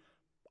only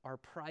our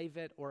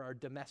private or our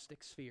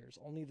domestic spheres,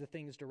 only the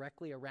things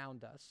directly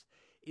around us,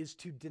 is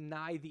to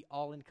deny the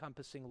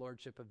all-encompassing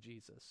lordship of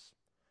Jesus.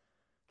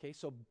 Okay,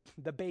 so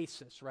the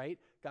basis, right?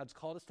 God's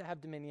called us to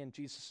have dominion.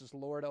 Jesus is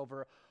Lord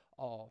over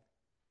all.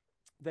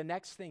 The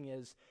next thing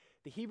is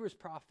the Hebrews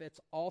prophets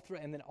all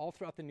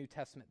throughout the New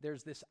Testament,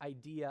 there's this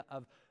idea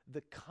of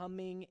the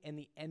coming and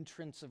the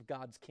entrance of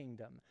God's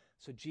kingdom.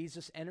 So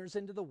Jesus enters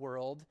into the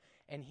world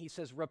and he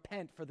says,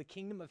 repent, for the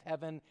kingdom of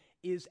heaven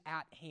is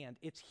at hand.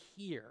 It's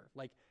here.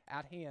 Like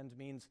at hand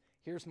means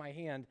here's my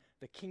hand.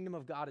 The kingdom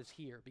of God is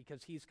here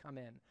because he's come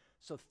in.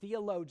 So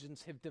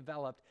theologians have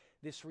developed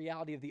this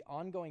reality of the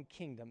ongoing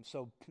kingdom.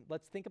 So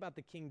let's think about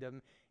the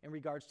kingdom in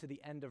regards to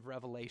the end of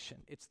Revelation.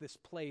 It's this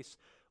place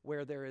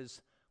where there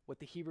is what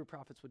the Hebrew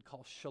prophets would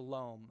call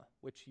shalom,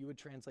 which you would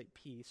translate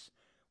peace,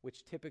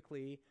 which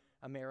typically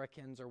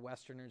Americans or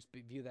Westerners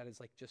view that as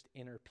like just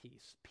inner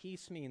peace.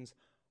 Peace means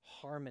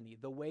harmony,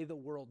 the way the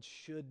world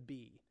should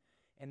be.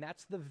 And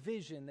that's the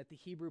vision that the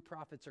Hebrew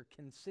prophets are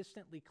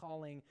consistently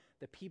calling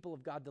the people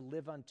of God to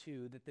live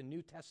unto, that the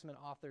New Testament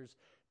authors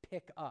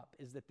pick up,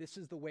 is that this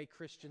is the way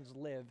Christians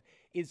live,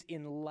 is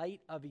in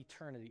light of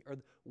eternity. Or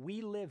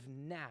we live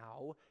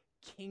now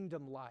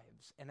kingdom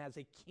lives and as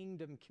a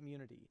kingdom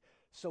community.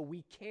 So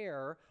we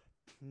care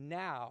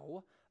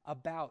now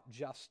about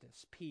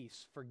justice,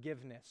 peace,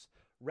 forgiveness,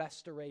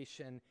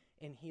 restoration,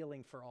 and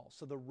healing for all.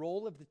 So the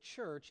role of the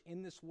church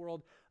in this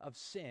world of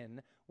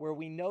sin, where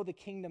we know the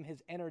kingdom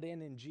has entered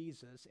in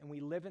Jesus, and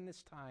we live in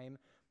this time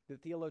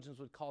that theologians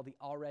would call the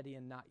already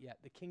and not yet.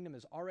 The kingdom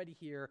is already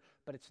here,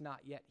 but it's not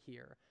yet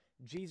here.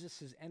 Jesus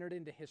has entered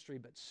into history,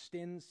 but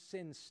sin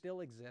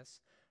still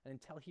exists, and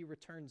until he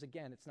returns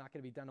again, it's not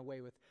going to be done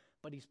away with.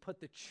 But he's put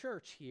the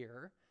church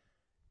here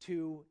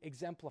to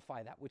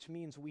exemplify that, which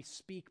means we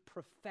speak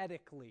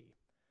prophetically.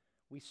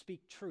 We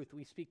speak truth.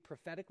 We speak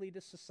prophetically to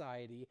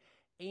society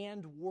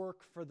and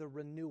work for the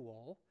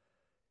renewal,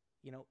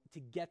 to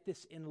get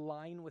this in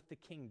line with the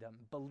kingdom,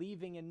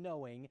 believing and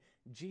knowing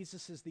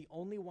Jesus is the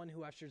only one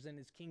who ushers in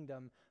his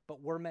kingdom,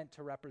 but we're meant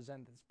to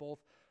represent this, both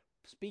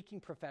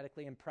speaking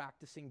prophetically and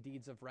practicing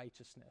deeds of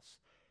righteousness.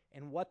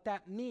 And what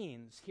that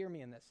means, hear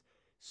me in this,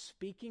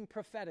 speaking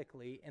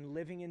prophetically and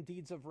living in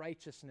deeds of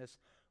righteousness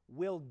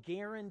will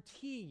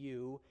guarantee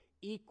you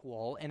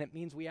equal, and it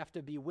means we have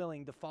to be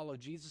willing to follow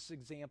Jesus'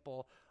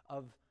 example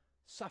of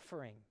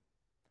suffering,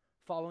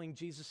 following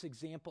Jesus'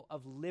 example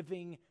of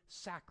living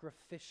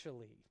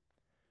sacrificially,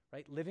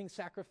 right? Living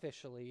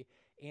sacrificially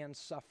and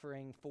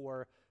suffering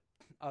for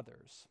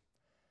others.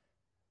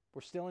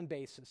 We're still in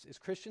basis. As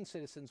Christian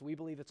citizens, we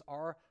believe it's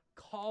our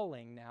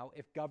calling now,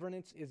 if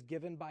governance is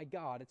given by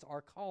God, it's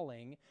our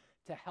calling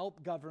to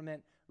help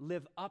government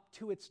live up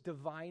to its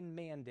divine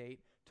mandate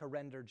to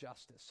render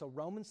justice. So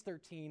Romans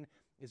 13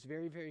 is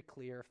very, very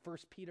clear. 1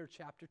 Peter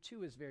chapter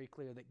 2 is very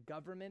clear that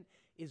government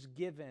is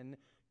given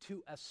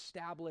to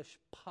establish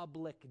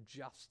public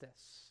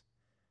justice,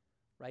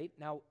 right?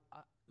 Now,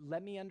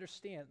 let me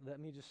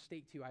just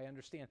state to you, I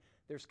understand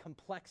there's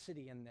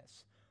complexity in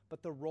this,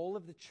 but the role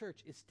of the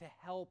church is to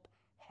help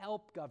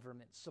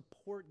government,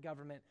 support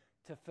government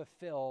to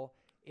fulfill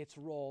its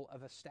role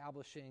of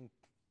establishing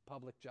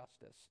public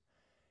justice.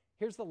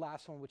 Here's the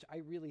last one, which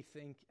I really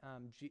think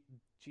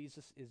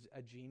Jesus is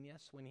a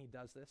genius when he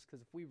does this,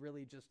 because if we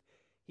really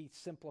he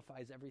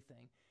simplifies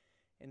everything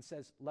and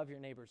says, love your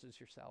neighbors as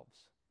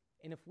yourselves.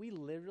 And if we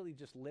literally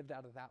just lived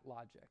out of that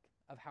logic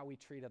of how we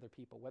treat other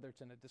people, whether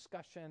it's in a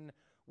discussion,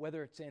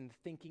 whether it's in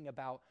thinking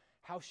about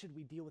how should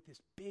we deal with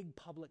this big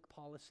public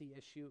policy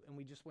issue, and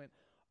we just went,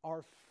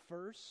 our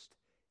first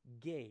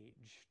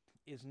gauge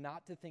is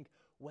not to think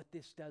what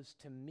this does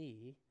to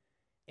me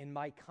in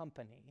my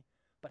company,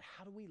 but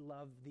how do we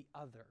love the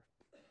other?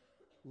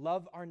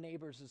 Love our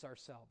neighbors as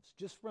ourselves.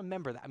 Just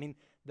remember that. I mean,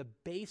 the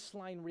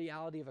baseline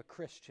reality of a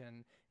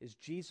Christian is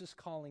Jesus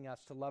calling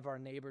us to love our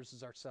neighbors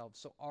as ourselves.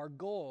 So our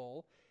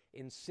goal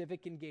in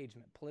civic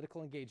engagement,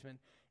 political engagement,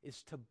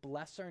 is to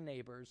bless our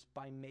neighbors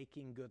by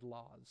making good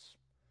laws.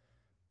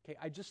 Okay,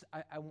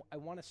 I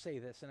want to say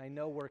this, and I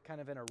know we're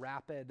kind of in a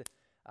rapid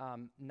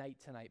night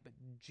tonight, but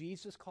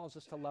Jesus calls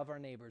us to love our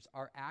neighbors.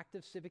 Our act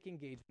of civic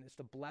engagement is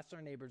to bless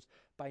our neighbors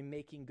by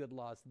making good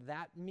laws.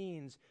 That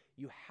means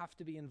you have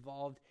to be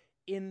involved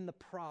in the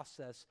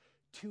process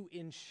to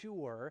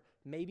ensure,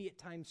 maybe at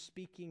times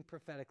speaking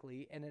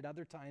prophetically, and at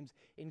other times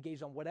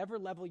engaged on whatever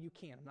level you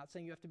can. I'm not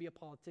saying you have to be a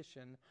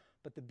politician,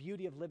 but the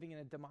beauty of living in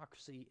a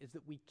democracy is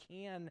that we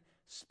can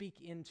speak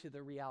into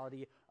the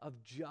reality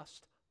of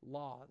just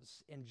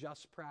laws and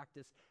just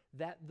practice,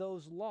 that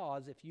those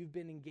laws, if you've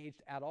been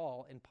engaged at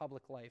all in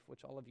public life,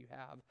 which all of you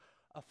have,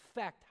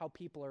 affect how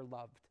people are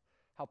loved,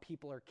 how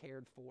people are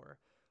cared for,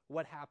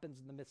 what happens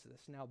in the midst of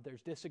this. Now,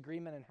 there's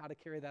disagreement on how to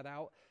carry that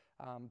out,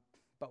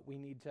 but we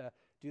need to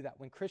do that.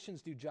 When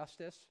Christians do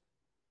justice,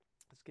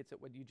 this gets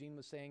at what Eugene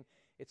was saying,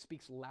 it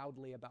speaks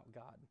loudly about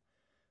God.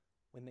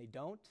 When they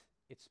don't,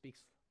 it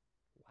speaks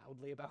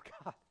loudly about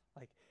God.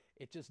 Like,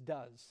 it just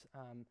does,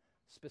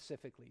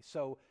 specifically.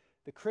 So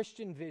the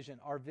Christian vision,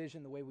 our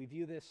vision, the way we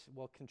view this,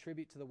 will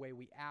contribute to the way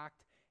we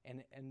act,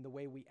 and the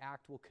way we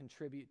act will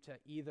contribute to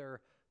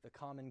either the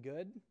common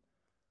good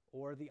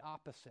or the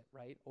opposite,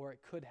 right? Or it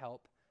could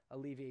help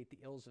alleviate the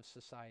ills of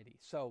society.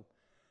 So,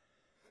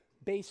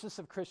 basis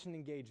of Christian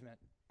engagement.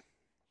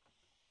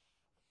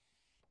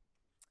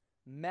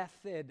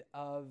 Method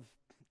of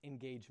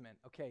engagement.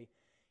 Okay,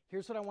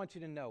 here's what I want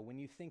you to know. When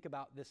you think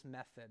about this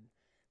method,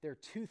 there are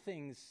two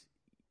things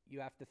you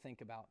have to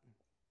think about.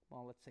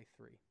 Well, let's say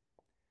three.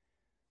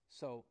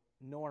 So,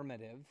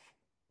 normative,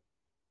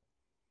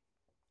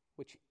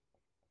 which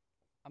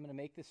I'm going to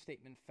make this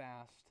statement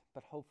fast,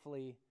 but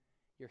hopefully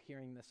you're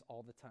hearing this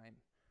all the time.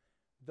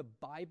 The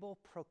Bible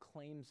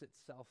proclaims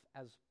itself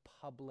as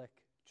public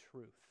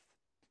truth,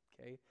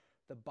 okay?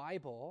 The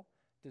Bible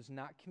does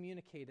not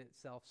communicate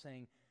itself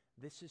saying,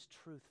 this is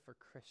truth for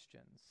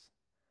Christians.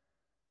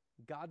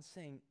 God's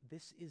saying,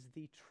 this is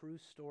the true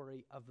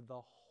story of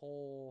the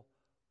whole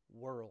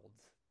world,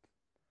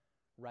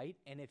 right?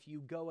 And if you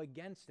go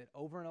against it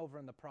over and over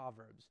in the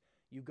Proverbs,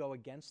 you go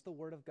against the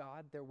word of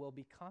God, there will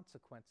be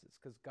consequences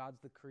because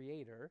God's the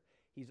creator.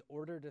 He's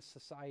ordered a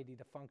society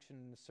to function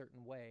in a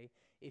certain way.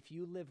 If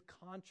you live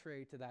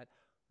contrary to that,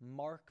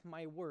 mark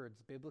my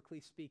words, biblically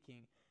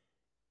speaking,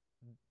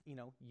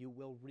 you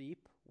will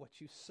reap what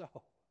you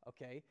sow,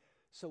 okay?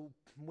 So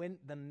when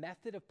the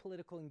method of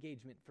political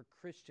engagement for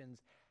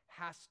Christians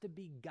has to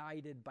be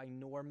guided by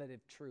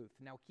normative truth.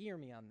 Now hear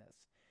me on this.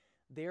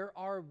 There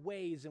are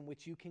ways in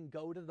which you can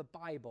go to the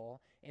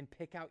Bible and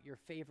pick out your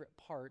favorite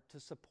part to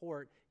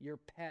support your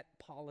pet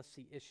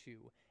policy issue,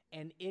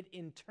 and it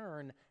in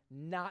turn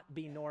not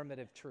be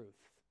normative truth.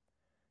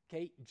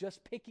 Okay,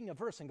 just picking a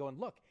verse and going,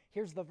 look,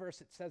 here's the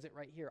verse, it says it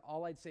right here.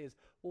 All I'd say is,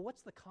 well,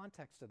 what's the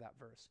context of that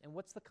verse? And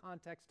what's the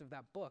context of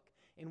that book?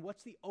 And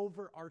what's the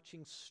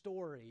overarching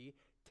story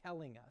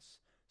telling us?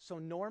 So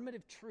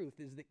normative truth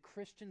is that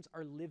Christians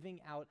are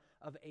living out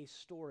of a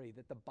story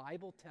that the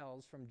Bible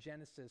tells from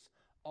Genesis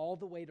all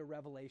the way to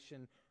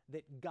Revelation,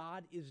 that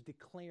God is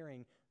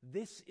declaring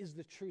this is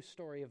the true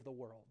story of the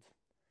world.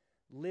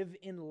 Live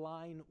in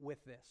line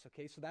with this,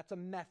 okay? So that's a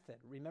method.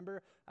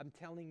 Remember, I'm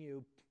telling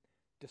you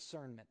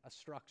discernment, a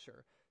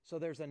structure. So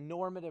there's a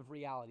normative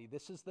reality.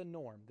 This is the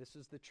norm. This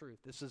is the truth.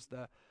 This is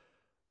the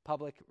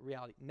public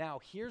reality. Now,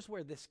 here's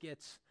where this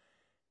gets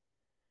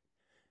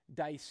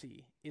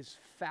dicey, is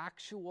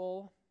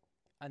factual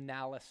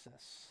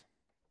analysis.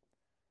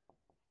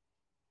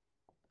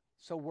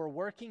 So we're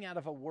working out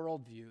of a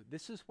worldview.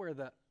 This is where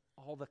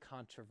all the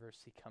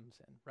controversy comes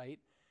in, right?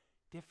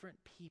 Different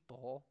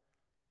people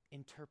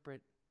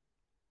interpret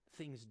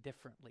things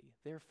differently.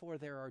 Therefore,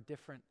 there are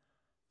different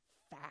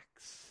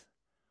facts,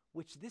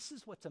 which this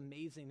is what's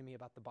amazing to me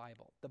about the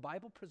Bible. The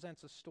Bible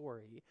presents a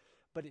story,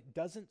 but it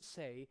doesn't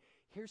say,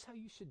 here's how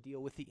you should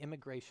deal with the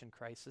immigration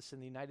crisis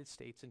in the United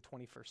States in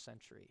 21st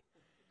century.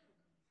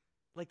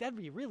 Like, that'd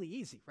be really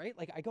easy, right?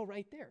 Like, I go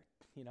right there,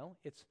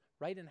 it's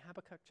right in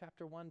Habakkuk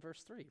chapter 1,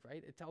 verse 3,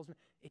 right? It tells me,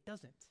 it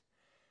doesn't.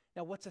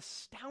 Now, what's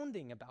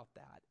astounding about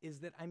that is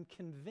that I'm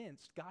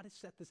convinced God has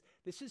set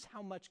this is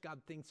how much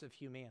God thinks of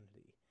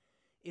humanity,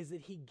 is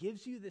that he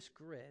gives you this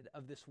grid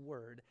of this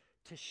word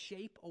to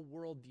shape a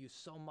worldview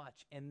so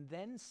much, and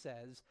then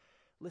says,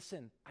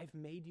 listen, I've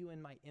made you in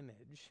my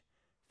image,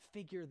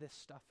 figure this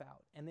stuff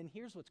out. And then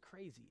here's what's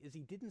crazy, is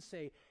he didn't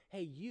say,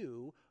 hey,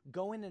 you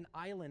go in an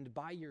island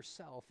by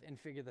yourself and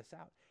figure this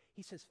out.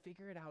 He says,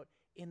 figure it out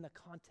in the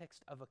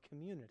context of a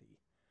community,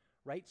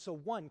 right? So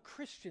one,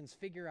 Christians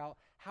figure out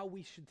how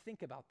we should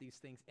think about these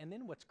things. And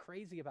then what's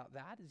crazy about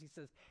that is he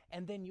says,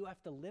 and then you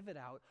have to live it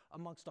out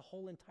amongst a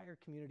whole entire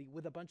community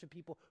with a bunch of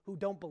people who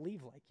don't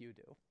believe like you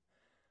do.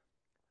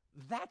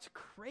 That's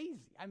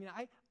crazy. I mean,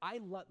 I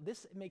love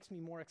this. It makes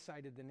me more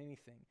excited than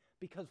anything,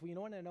 because we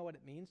want to know what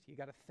it means. You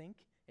got to think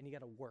and you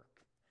got to work.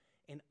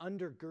 And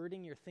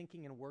undergirding your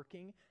thinking and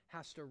working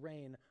has to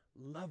reign,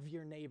 love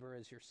your neighbor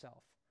as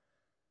yourself.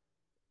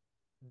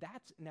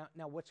 That's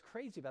now what's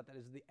crazy about that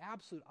is the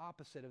absolute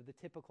opposite of the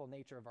typical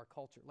nature of our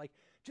culture. Like,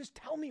 just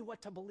tell me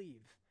what to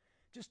believe.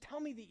 Just tell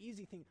me the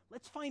easy thing.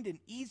 Let's find an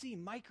easy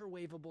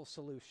microwavable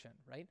solution,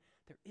 right?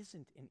 There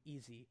isn't an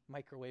easy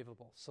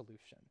microwavable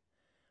solution,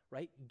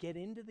 right? Get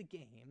into the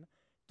game,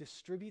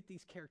 distribute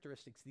these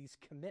characteristics, these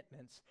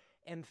commitments,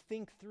 and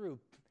think through,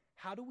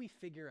 how do we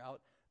figure out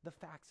the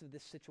facts of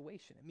this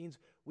situation? It means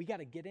we got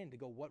to get in to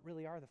go, what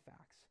really are the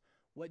facts?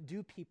 What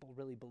do people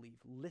really believe?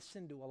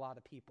 Listen to a lot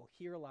of people,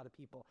 hear a lot of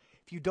people.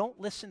 If you don't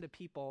listen to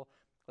people,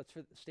 let's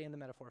stay in the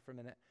metaphor for a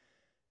minute,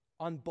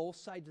 on both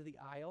sides of the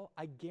aisle,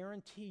 I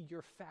guarantee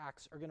your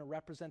facts are going to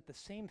represent the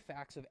same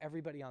facts of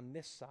everybody on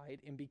this side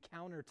and be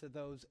counter to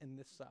those in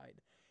this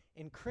side.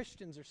 And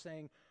Christians are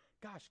saying,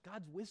 gosh,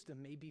 God's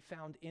wisdom may be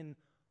found in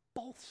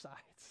both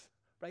sides,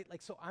 right?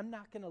 Like, so I'm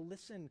not going to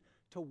listen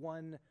to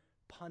one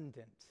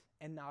pundit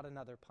and not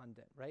another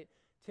pundit, right?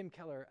 Tim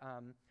Keller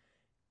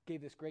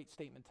gave this great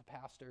statement to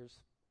pastors,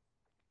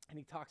 and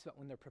he talks about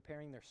when they're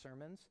preparing their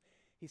sermons.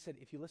 He said,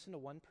 if you listen to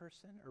one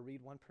person or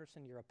read one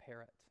person, you're a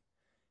parrot.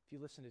 If you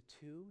listen to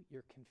two,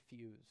 you're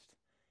confused.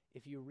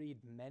 If you read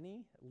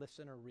many,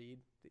 listen or read,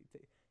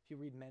 if you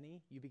read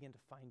many, you begin to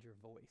find your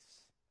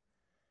voice.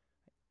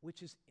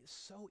 Which is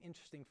so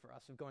interesting for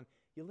us of going,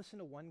 you listen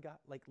to one guy,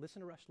 like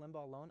listen to Rush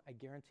Limbaugh alone, I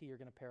guarantee you're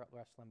going to parrot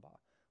Rush Limbaugh.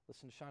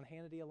 Listen to Sean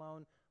Hannity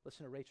alone,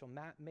 listen to Rachel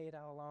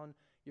Maddow alone,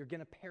 you're going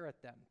to parrot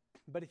them.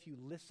 But if you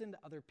listen to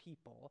other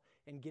people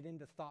and get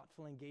into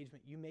thoughtful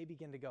engagement, you may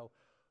begin to go,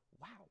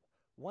 wow,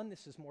 one,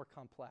 this is more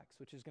complex,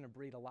 which is going to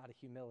breed a lot of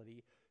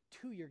humility.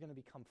 Two, you're going to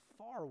become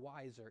far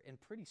wiser, and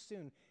pretty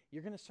soon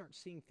you're going to start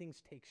seeing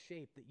things take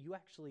shape that you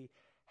actually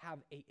have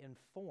a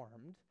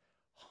informed,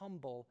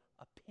 humble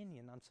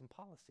opinion on some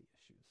policy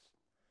issues.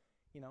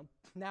 You know,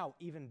 now,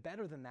 even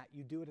better than that,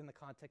 you do it in the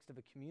context of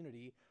a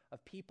community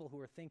of people who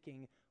are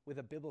thinking with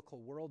a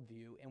biblical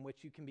worldview in which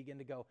you can begin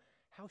to go,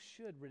 how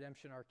should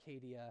Redemption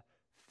Arcadia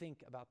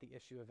think about the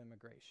issue of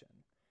immigration?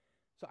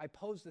 So I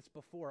posed this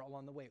before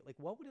along the way. Like,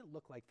 what would it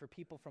look like for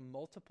people from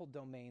multiple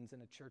domains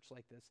in a church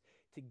like this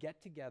to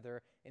get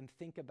together and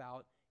think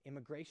about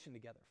immigration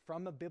together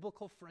from a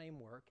biblical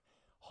framework,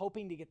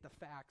 hoping to get the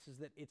facts is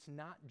that it's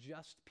not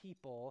just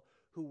people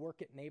who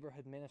work at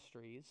neighborhood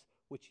ministries,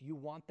 which you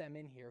want them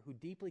in here, who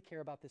deeply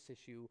care about this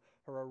issue,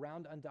 who are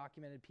around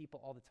undocumented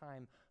people all the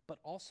time, but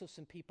also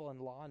some people in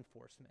law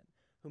enforcement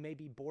who may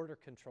be border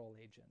control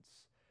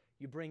agents.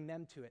 You bring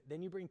them to it.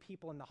 Then you bring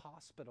people in the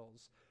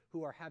hospitals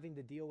who are having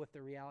to deal with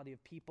the reality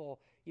of people,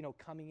 you know,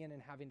 coming in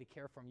and having to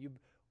care for them. You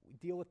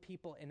deal with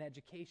people in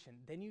education.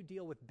 Then you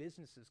deal with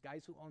businesses,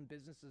 guys who own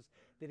businesses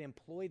that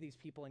employ these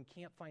people and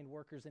can't find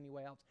workers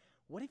anywhere else.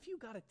 What if you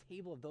got a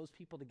table of those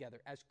people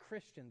together as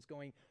Christians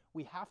going,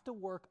 we have to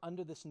work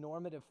under this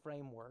normative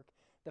framework.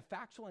 The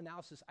factual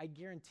analysis, I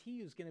guarantee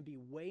you, is going to be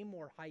way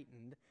more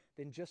heightened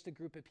than just a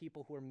group of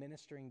people who are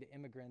ministering to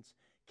immigrants,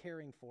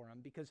 caring for them,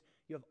 because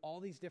you have all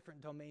these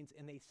different domains,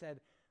 and they said,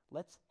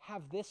 let's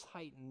have this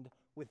heightened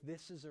with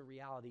this as a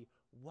reality.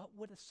 What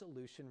would a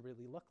solution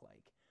really look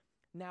like?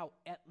 Now,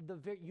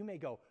 you may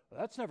go,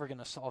 well, that's never going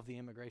to solve the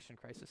immigration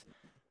crisis.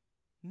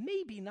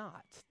 Maybe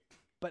not.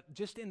 But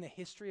just in the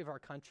history of our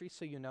country,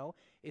 so you know,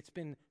 it's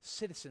been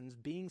citizens,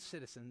 being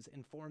citizens,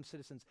 informed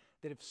citizens,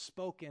 that have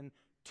spoken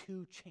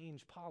to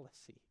change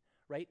policy,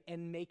 right?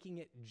 And making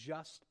it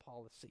just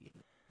policy.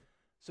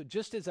 So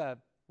just as a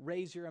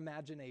raise your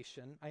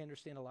imagination, I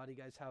understand a lot of you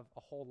guys have a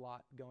whole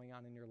lot going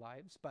on in your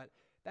lives, but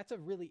that's a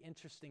really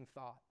interesting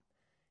thought,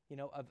 you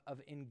know,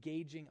 of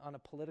engaging on a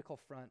political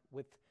front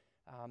with,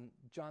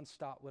 John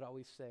Stott would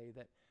always say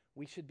that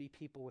we should be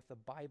people with the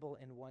Bible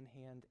in one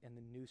hand and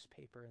the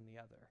newspaper in the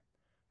other.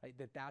 Right?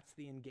 That's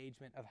the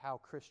engagement of how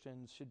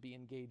Christians should be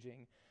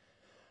engaging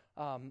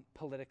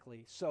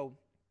politically. So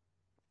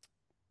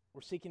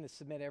we're seeking to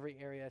submit every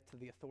area to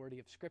the authority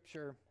of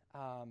Scripture.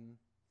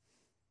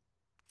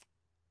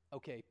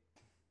 Okay.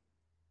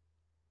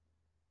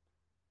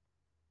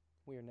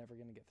 We are never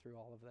going to get through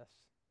all of this.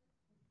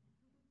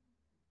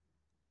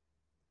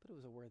 But it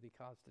was a worthy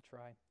cause to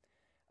try.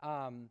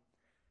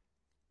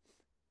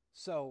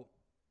 So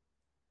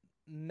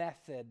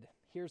method.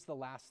 Here's the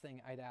last thing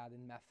I'd add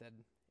in method.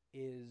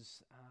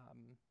 Is,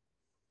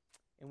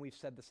 and we've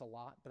said this a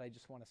lot, but I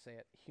just want to say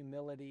it,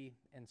 humility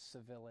and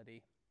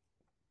civility.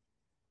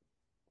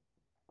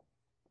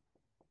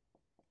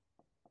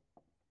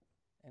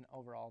 And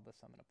over all this,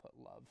 I'm going to put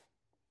love.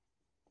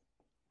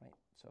 Right?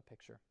 So a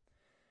picture.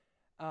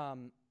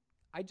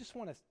 I just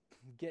want to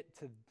get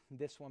to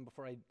this one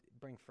before I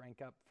bring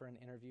Frank up for an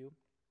interview.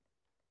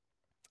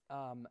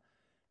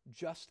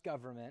 Just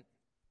government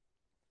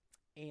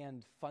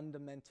and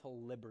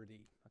fundamental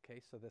liberty.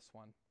 Okay, so this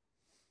one.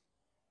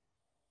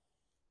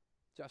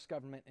 Just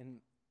government and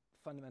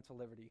fundamental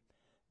liberty.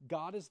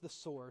 God is the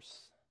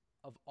source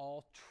of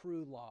all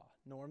true law,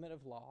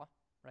 normative law,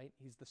 right?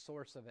 He's the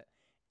source of it.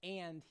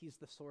 And he's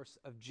the source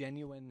of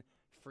genuine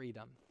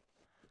freedom.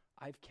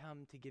 I've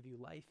come to give you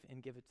life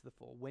and give it to the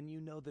full. When you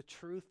know the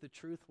truth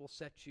will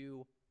set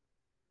you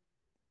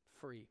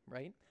free,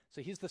 right?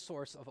 So he's the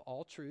source of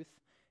all truth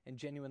and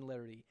genuine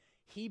liberty.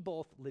 He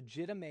both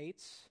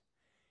legitimates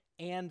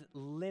and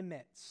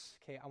limits.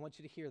 Okay, I want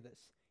you to hear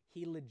this.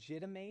 He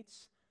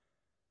legitimates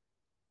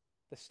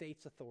the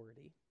state's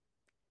authority,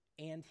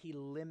 and he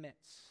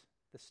limits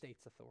the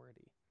state's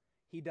authority.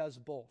 He does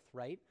both,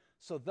 right?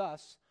 So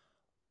thus,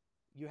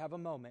 you have a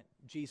moment,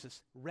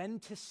 Jesus,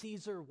 rend to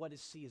Caesar what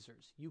is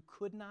Caesar's. You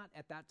could not,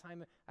 at that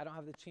time, I don't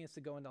have the chance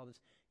to go into all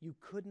this, you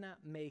could not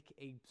make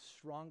a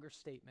stronger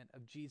statement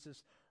of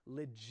Jesus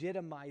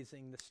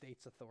legitimizing the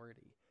state's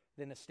authority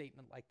than a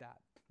statement like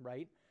that,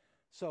 right?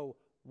 So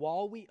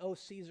while we owe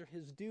Caesar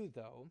his due,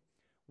 though,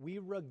 we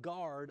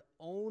regard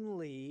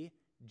only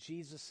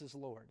Jesus is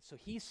Lord. So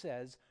he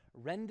says,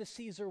 rend to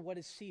Caesar what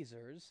is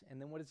Caesar's,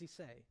 and then what does he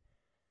say?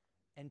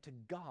 And to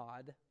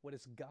God what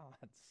is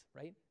God's,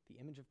 right? The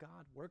image of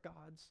God, we're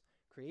God's,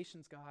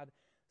 creation's God.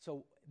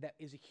 So that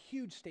is a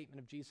huge statement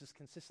of Jesus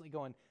consistently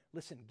going,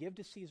 listen, give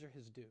to Caesar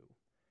his due,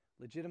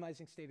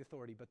 legitimizing state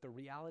authority. But the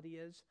reality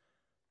is,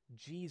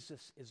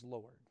 Jesus is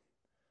Lord.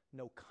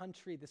 No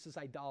country, this is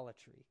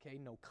idolatry, okay?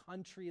 No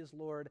country is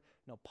Lord.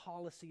 No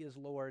policy is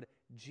Lord.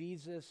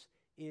 Jesus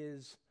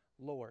is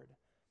Lord.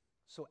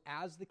 So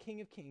as the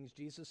King of Kings,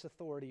 Jesus'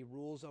 authority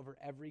rules over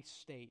every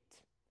state.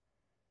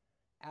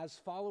 As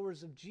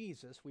followers of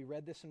Jesus, we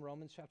read this in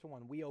Romans chapter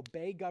 1, we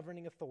obey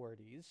governing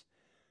authorities,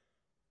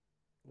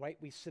 right?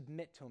 We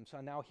submit to them. So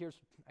now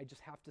I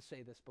just have to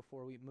say this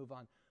before we move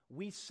on.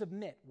 We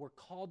submit, we're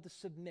called to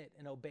submit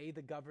and obey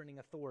the governing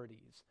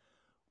authorities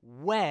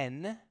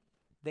when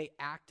they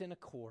act in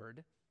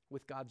accord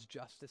with God's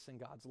justice and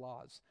God's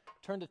laws.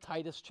 Turn to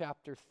Titus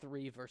chapter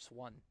 3, verse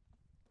 1.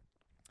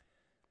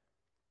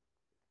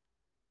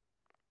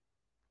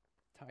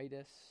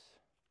 Titus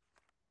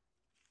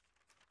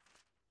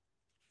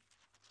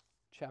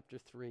chapter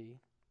 3,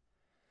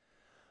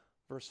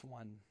 verse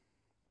 1.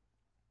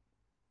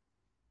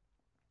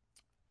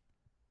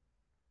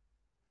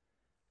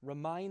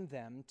 Remind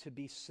them to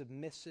be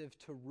submissive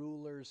to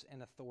rulers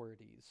and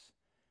authorities,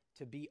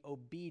 to be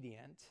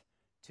obedient,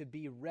 to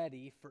be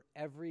ready for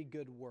every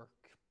good work,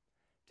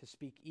 to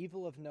speak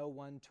evil of no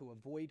one, to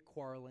avoid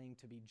quarreling,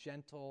 to be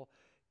gentle,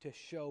 to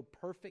show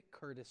perfect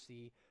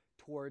courtesy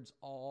towards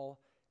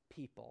all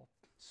people.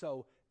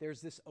 So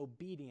there's this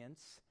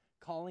obedience,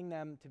 calling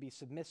them to be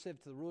submissive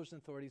to the rulers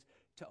and authorities,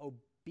 to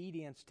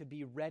obedience, to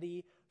be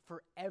ready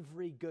for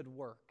every good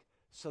work.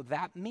 So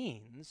that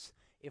means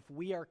if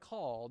we are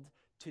called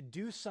to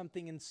do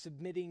something in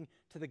submitting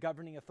to the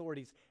governing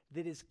authorities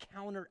that is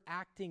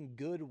counteracting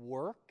good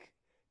works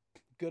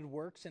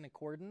in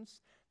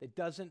accordance, that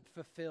doesn't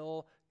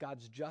fulfill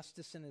God's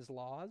justice and his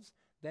laws,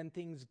 then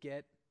things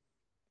get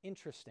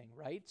interesting,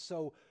 right?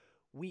 So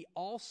we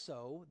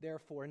also,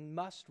 therefore,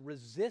 must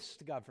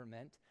resist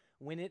government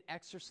when it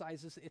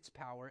exercises its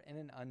power in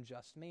an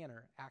unjust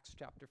manner. Acts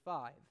chapter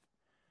 5,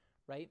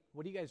 right?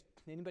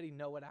 Anybody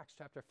know what Acts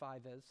chapter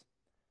 5 is?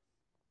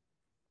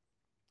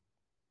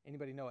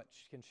 Anybody know it?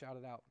 Can shout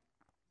it out.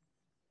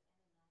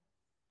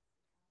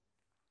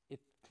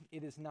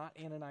 It is not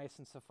Ananias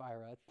and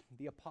Sapphira.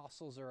 The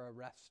apostles are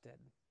arrested,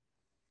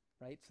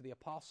 right? So the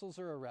apostles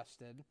are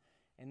arrested,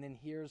 and then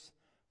the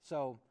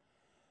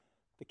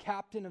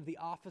captain of the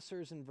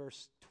officers in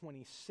verse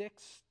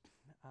 26,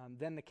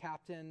 then the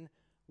captain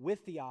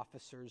with the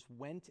officers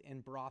went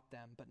and brought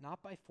them, but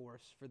not by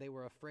force, for they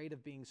were afraid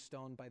of being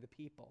stoned by the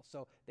people.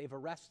 So they've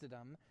arrested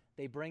them,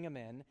 they bring them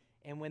in,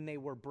 and when they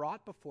were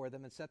brought before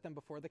them and set them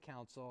before the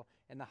council,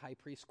 and the high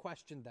priest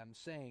questioned them,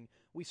 saying,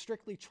 "We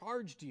strictly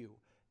charged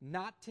you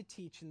not to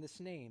teach in this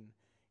name.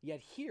 Yet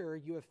here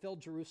you have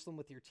filled Jerusalem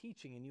with your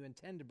teaching, and you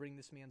intend to bring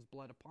this man's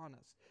blood upon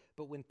us."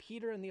 But when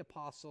Peter and the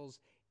apostles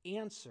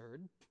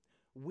answered,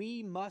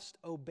 "We must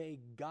obey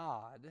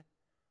God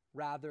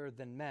rather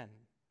than men.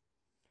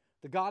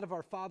 The God of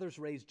our fathers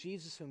raised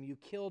Jesus, whom you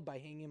killed by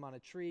hanging him on a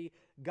tree.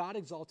 God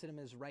exalted him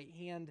at his right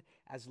hand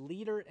as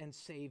leader and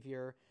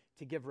savior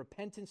to give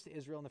repentance to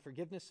Israel and the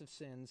forgiveness of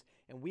sins,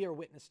 and we are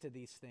witness to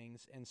these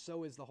things, and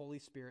so is the Holy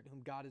Spirit,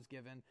 whom God has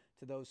given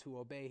to those who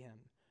obey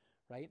him."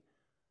 Right?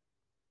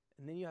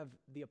 And then you have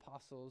the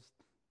apostles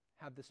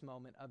have this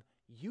moment of,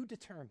 you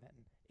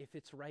determine if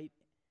it's right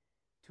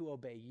to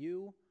obey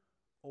you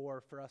or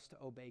for us to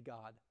obey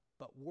God,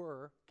 but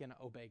we're going to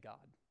obey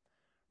God.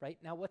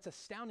 Right? Now, what's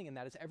astounding in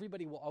that is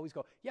everybody will always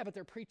go, yeah, but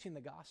they're preaching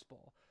the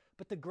gospel.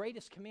 But the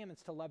greatest commandment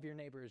is to love your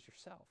neighbor as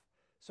yourself.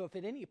 So if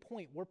at any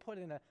point we're put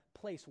in a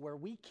place where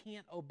we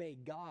can't obey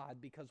God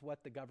because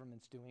what the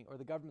government's doing or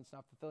the government's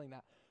not fulfilling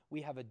that,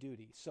 we have a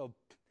duty. So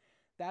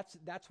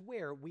that's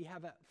where we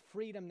have a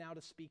freedom now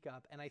to speak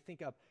up, and I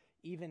think of,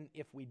 even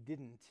if we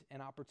didn't,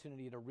 an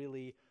opportunity to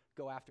really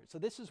go after it. So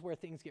this is where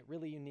things get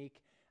really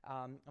unique.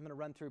 I'm going to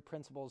run through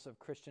principles of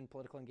Christian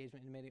political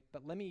engagement in a minute,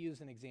 but let me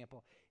use an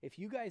example. If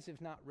you guys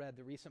have not read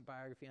the recent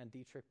biography on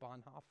Dietrich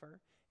Bonhoeffer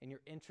and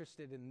you're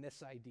interested in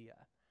this idea,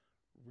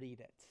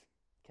 read it,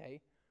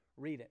 okay?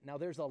 Read it. Now,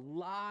 there's a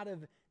lot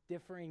of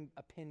differing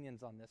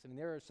opinions on this. I mean,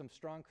 there are some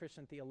strong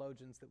Christian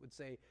theologians that would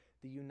say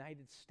the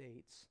United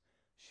States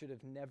should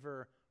have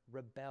never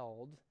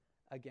rebelled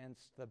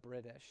against the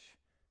British,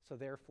 so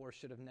therefore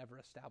should have never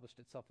established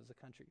itself as a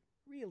country.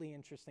 Really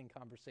interesting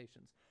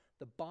conversations.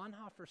 The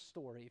Bonhoeffer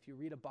story, if you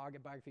read a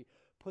biography,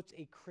 puts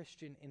a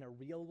Christian in a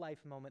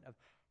real-life moment of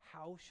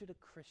how should a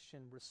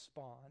Christian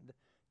respond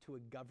to a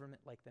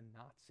government like the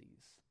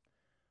Nazis,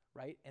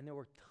 right? And there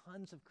were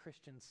tons of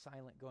Christians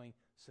silent going,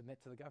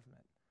 submit to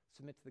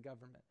the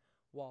government,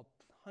 while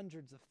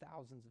hundreds of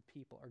thousands of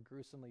people are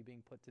gruesomely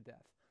being put to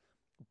death.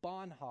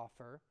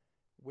 Bonhoeffer,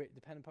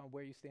 depending upon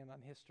where you stand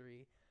on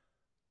history,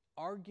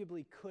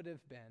 arguably could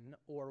have been,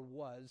 or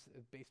was,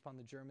 based upon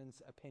the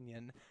Germans'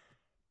 opinion,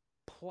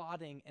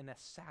 plotting an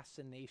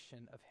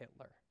assassination of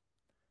Hitler.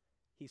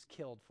 He's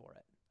killed for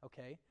it,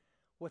 okay?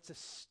 What's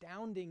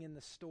astounding in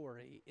the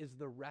story is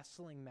the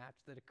wrestling match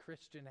that a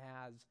Christian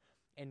has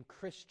and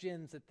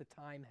Christians at the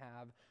time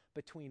have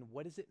between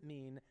what does it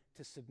mean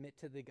to submit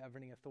to the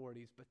governing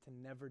authorities but to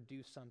never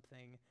do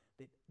something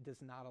that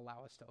does not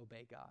allow us to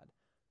obey God.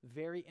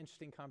 Very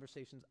interesting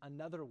conversations.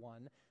 Another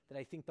one that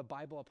I think the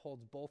Bible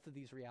upholds both of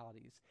these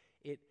realities.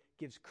 It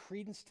gives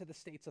credence to the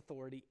state's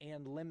authority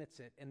and limits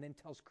it, and then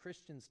tells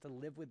Christians to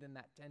live within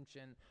that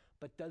tension,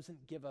 but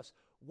doesn't give us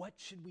what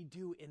should we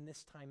do in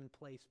this time and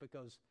place, but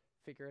goes,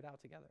 figure it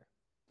out together.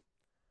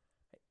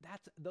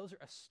 Those are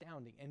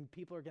astounding, and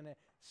people are going to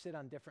sit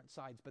on different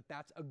sides, but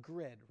that's a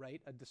grid,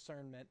 right? A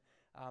discernment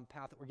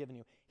path that we're giving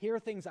you. Here are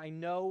things I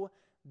know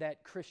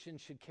that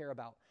Christians should care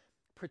about.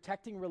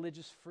 Protecting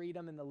religious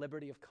freedom and the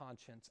liberty of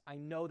conscience. I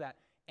know that.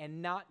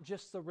 And not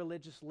just the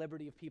religious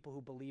liberty of people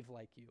who believe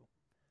like you.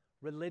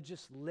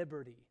 Religious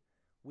liberty.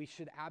 We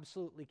should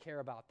absolutely care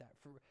about that.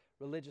 For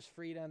religious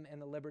freedom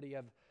and the liberty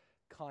of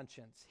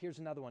conscience. Here's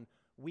another one.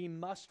 We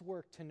must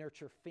work to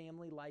nurture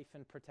family life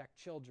and protect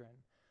children.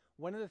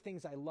 One of the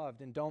things I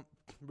loved, and don't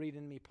read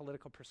into me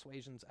political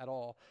persuasions at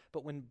all,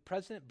 but when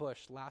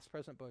last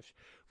President Bush,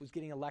 was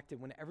getting elected,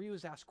 whenever he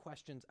was asked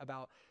questions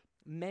about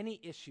many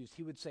issues,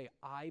 he would say,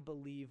 I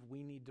believe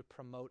we need to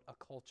promote a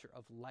culture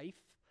of life,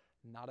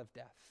 not of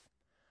death.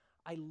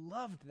 I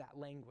loved that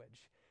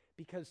language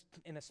because,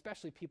 and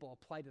especially people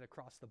applied it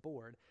across the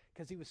board,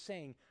 because he was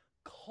saying,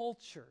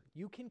 culture,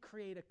 you can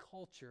create a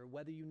culture,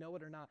 whether you know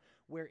it or not,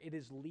 where it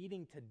is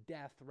leading to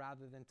death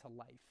rather than to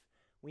life.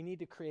 We need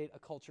to create a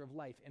culture of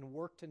life and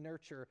work to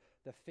nurture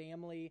the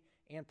family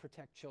and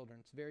protect children.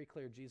 It's very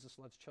clear Jesus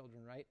loves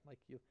children, right? Like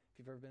if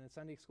you've ever been in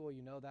Sunday school,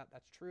 you know that.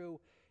 That's true.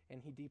 And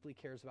he deeply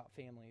cares about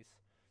families.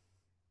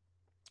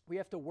 We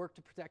have to work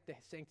to protect the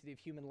sanctity of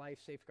human life,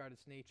 safeguard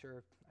its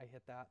nature. I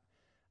hit that.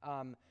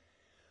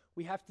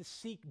 We have to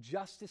seek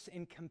justice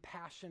and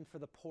compassion for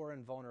the poor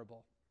and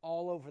vulnerable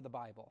all over the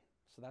Bible.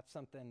 So that's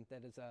something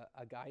that is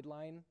a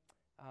guideline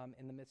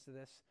in the midst of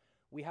this.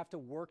 We have to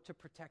work to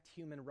protect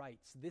human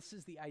rights. This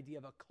is the idea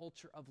of a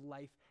culture of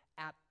life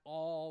at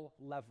all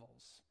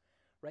levels,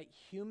 right?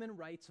 Human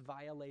rights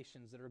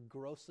violations that are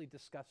grossly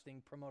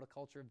disgusting promote a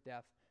culture of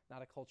death,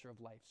 not a culture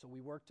of life. So we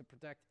work to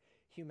protect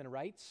human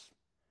rights.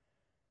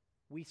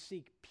 We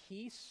seek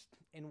peace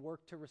and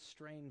work to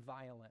restrain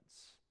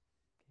violence.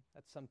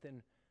 That's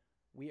something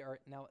we are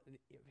now,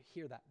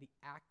 hear that. The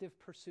active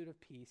pursuit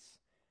of peace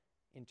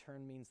in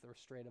turn means the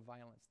restraint of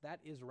violence.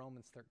 That is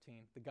Romans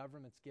 13. The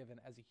government's given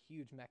as a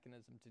huge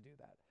mechanism to do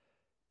that.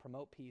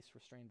 Promote peace,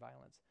 restrain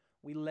violence.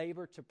 We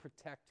labor to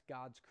protect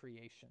God's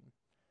creation.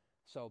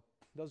 So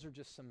those are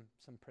just some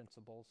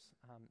principles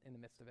in the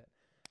midst of it.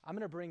 I'm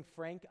going to bring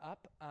Frank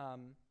up,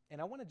 and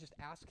I want to just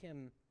ask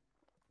him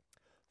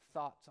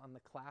thoughts on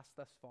the class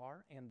thus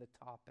far and the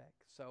topic.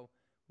 So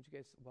would you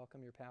guys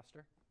welcome your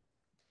pastor?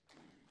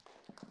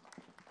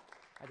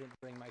 I didn't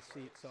bring my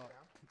seat, so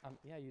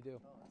yeah, you do. Oh,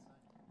 that's nice.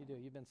 You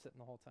do. You've been sitting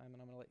the whole time,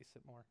 and I'm going to let you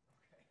sit more.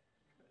 Okay,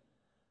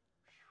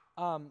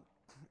 good.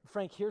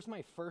 Frank, here's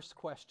my first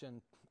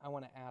question I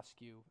want to ask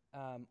you.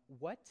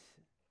 What,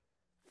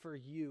 for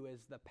you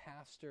as the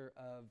pastor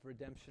of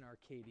Redemption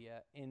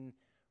Arcadia, in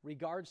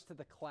regards to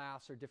the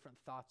class or different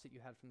thoughts that you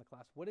had from the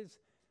class,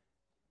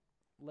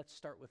 let's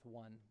start with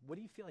one. What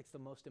do you feel like is the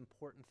most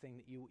important thing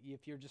that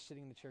if you're just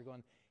sitting in the chair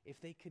going,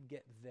 if they could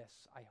get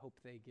this, I hope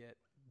they get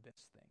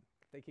this thing.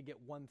 If they could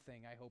get one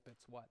thing, I hope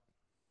it's what?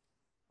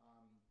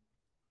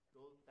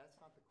 That's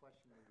not the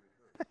question we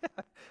rehearsed.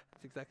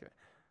 That's exactly right.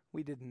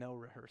 We did no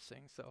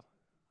rehearsing, so.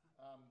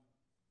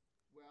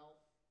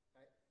 Well,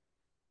 I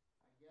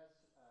guess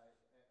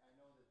I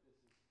know that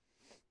this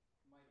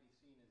might be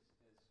seen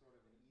as sort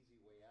of an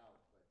easy way out,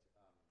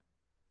 but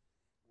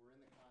we're in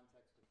the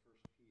context of 1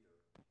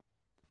 Peter,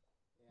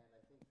 and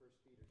I think 1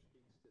 Peter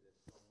speaks to this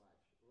so much.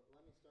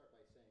 Let me start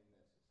by saying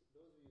this.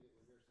 Those of you that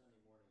were here Sunday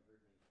morning heard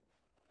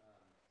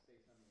me say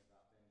something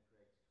about Ben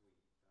Craig's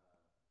tweet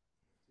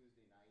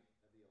Tuesday night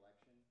of the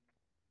election,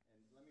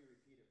 and let me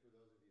repeat it for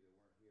those of you that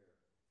weren't here.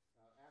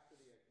 After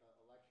the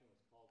election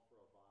was called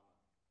for Obama,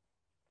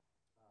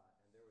 and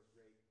there was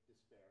great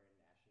despair and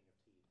gnashing of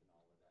teeth and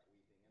all of that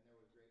weeping, and there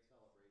was great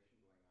celebration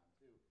going on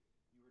too.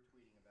 You were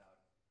tweeting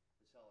about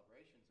the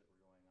celebrations that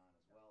were going on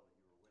as well that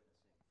you were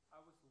witnessing.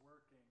 I was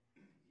working.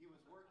 He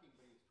was working,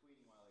 but he was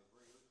tweeting while he was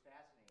working. It was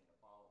fascinating to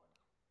follow him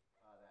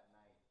that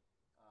night.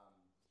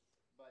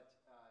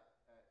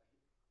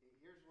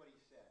 Here's what he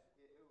said.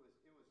 It was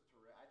terrific.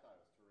 I thought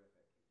it was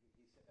terrific.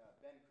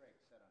 Ben Craig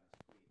said on his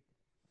tweet,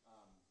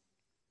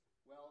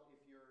 well,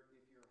 if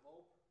your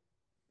hope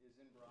is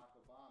in Barack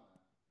Obama,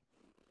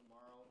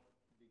 tomorrow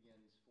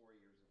begins 4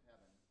 years of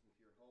heaven. If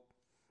your hope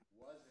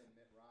was in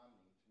Mitt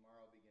Romney,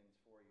 tomorrow begins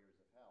 4 years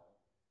of hell.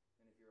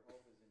 And if your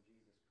hope is in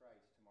Jesus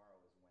Christ, tomorrow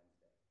is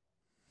Wednesday.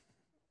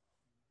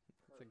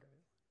 That's a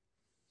great.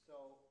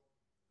 So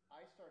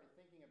I started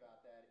thinking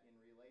about that in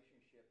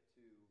relationship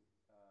to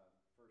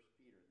 1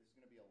 Peter. This is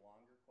going to be a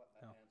longer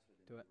answer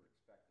than you were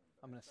expecting.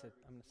 But I'm going to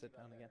sit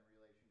down again. In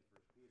relation to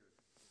 1 Peter,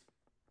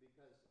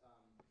 because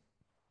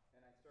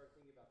and I started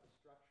thinking about the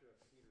structure of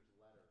Peter's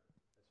letter,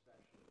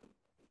 especially.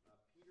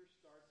 Peter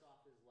starts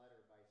off his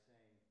letter by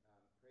saying,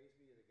 "Praise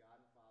be to the God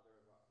and Father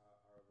of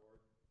our Lord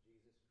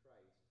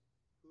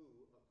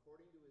who,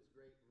 according to his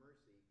great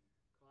mercy,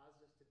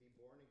 caused us to be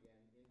born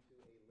again into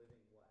a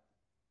living what?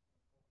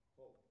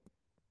 Hope.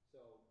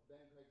 So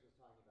Ben Craig was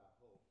talking about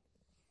hope.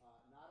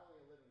 Not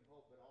only a living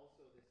hope, but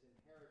also this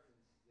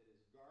inheritance that is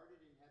guarded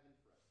in heaven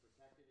for us,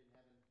 protected in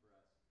heaven for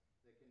us,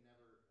 that can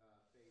never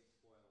fade,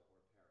 spoil,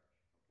 or perish.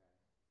 Okay?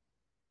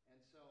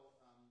 And so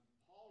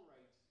Paul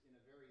writes in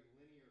a very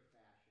linear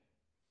fashion.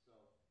 So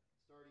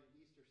starting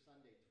Easter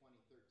Sunday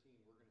 2013,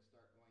 we're going to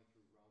start going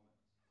through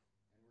Romans.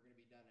 And we're going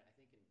to be done, I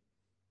think, in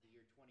the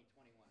year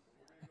 2021. But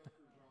we're going to go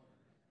through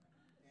Romans.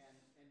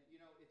 And you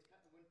know, it's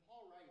kind of, when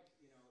Paul writes,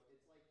 you know,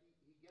 it's like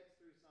he gets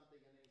through something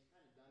and then he's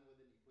kind of done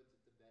with it and he puts it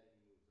to bed and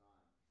he moves on.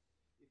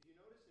 If you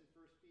notice in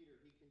 1 Peter,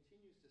 he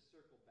continues to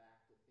circle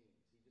back to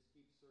themes. He just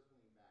keeps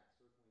circling back,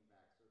 circling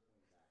back,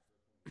 circling back,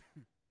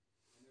 circling back.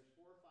 And there's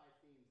 4 or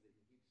 5 themes that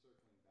he keeps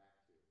circling back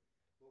to.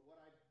 But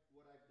what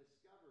I've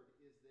discovered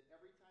is that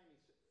every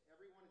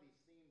one of these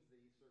themes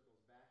that he circles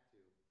back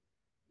to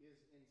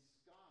is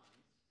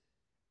ensconced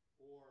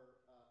or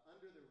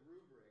under the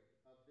rubric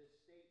of this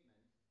statement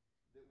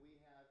that we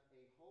have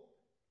a hope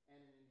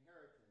and an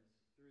inheritance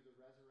through the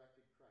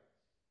resurrected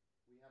Christ.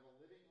 We have a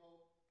living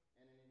hope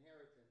and an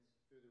inheritance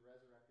through the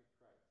resurrected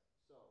Christ.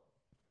 So,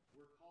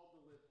 we're called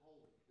to live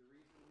holy. The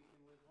reason we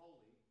can live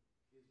holy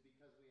is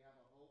because we have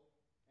a hope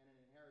and an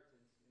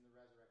inheritance in the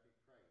resurrected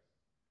Christ.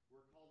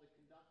 We're called to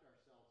conduct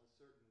ourselves a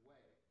certain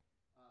way.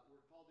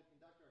 We're called to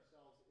conduct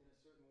ourselves in a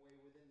certain way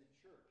within the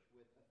church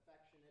with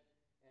affectionate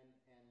and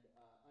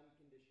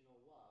unconditional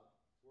love.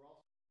 We're also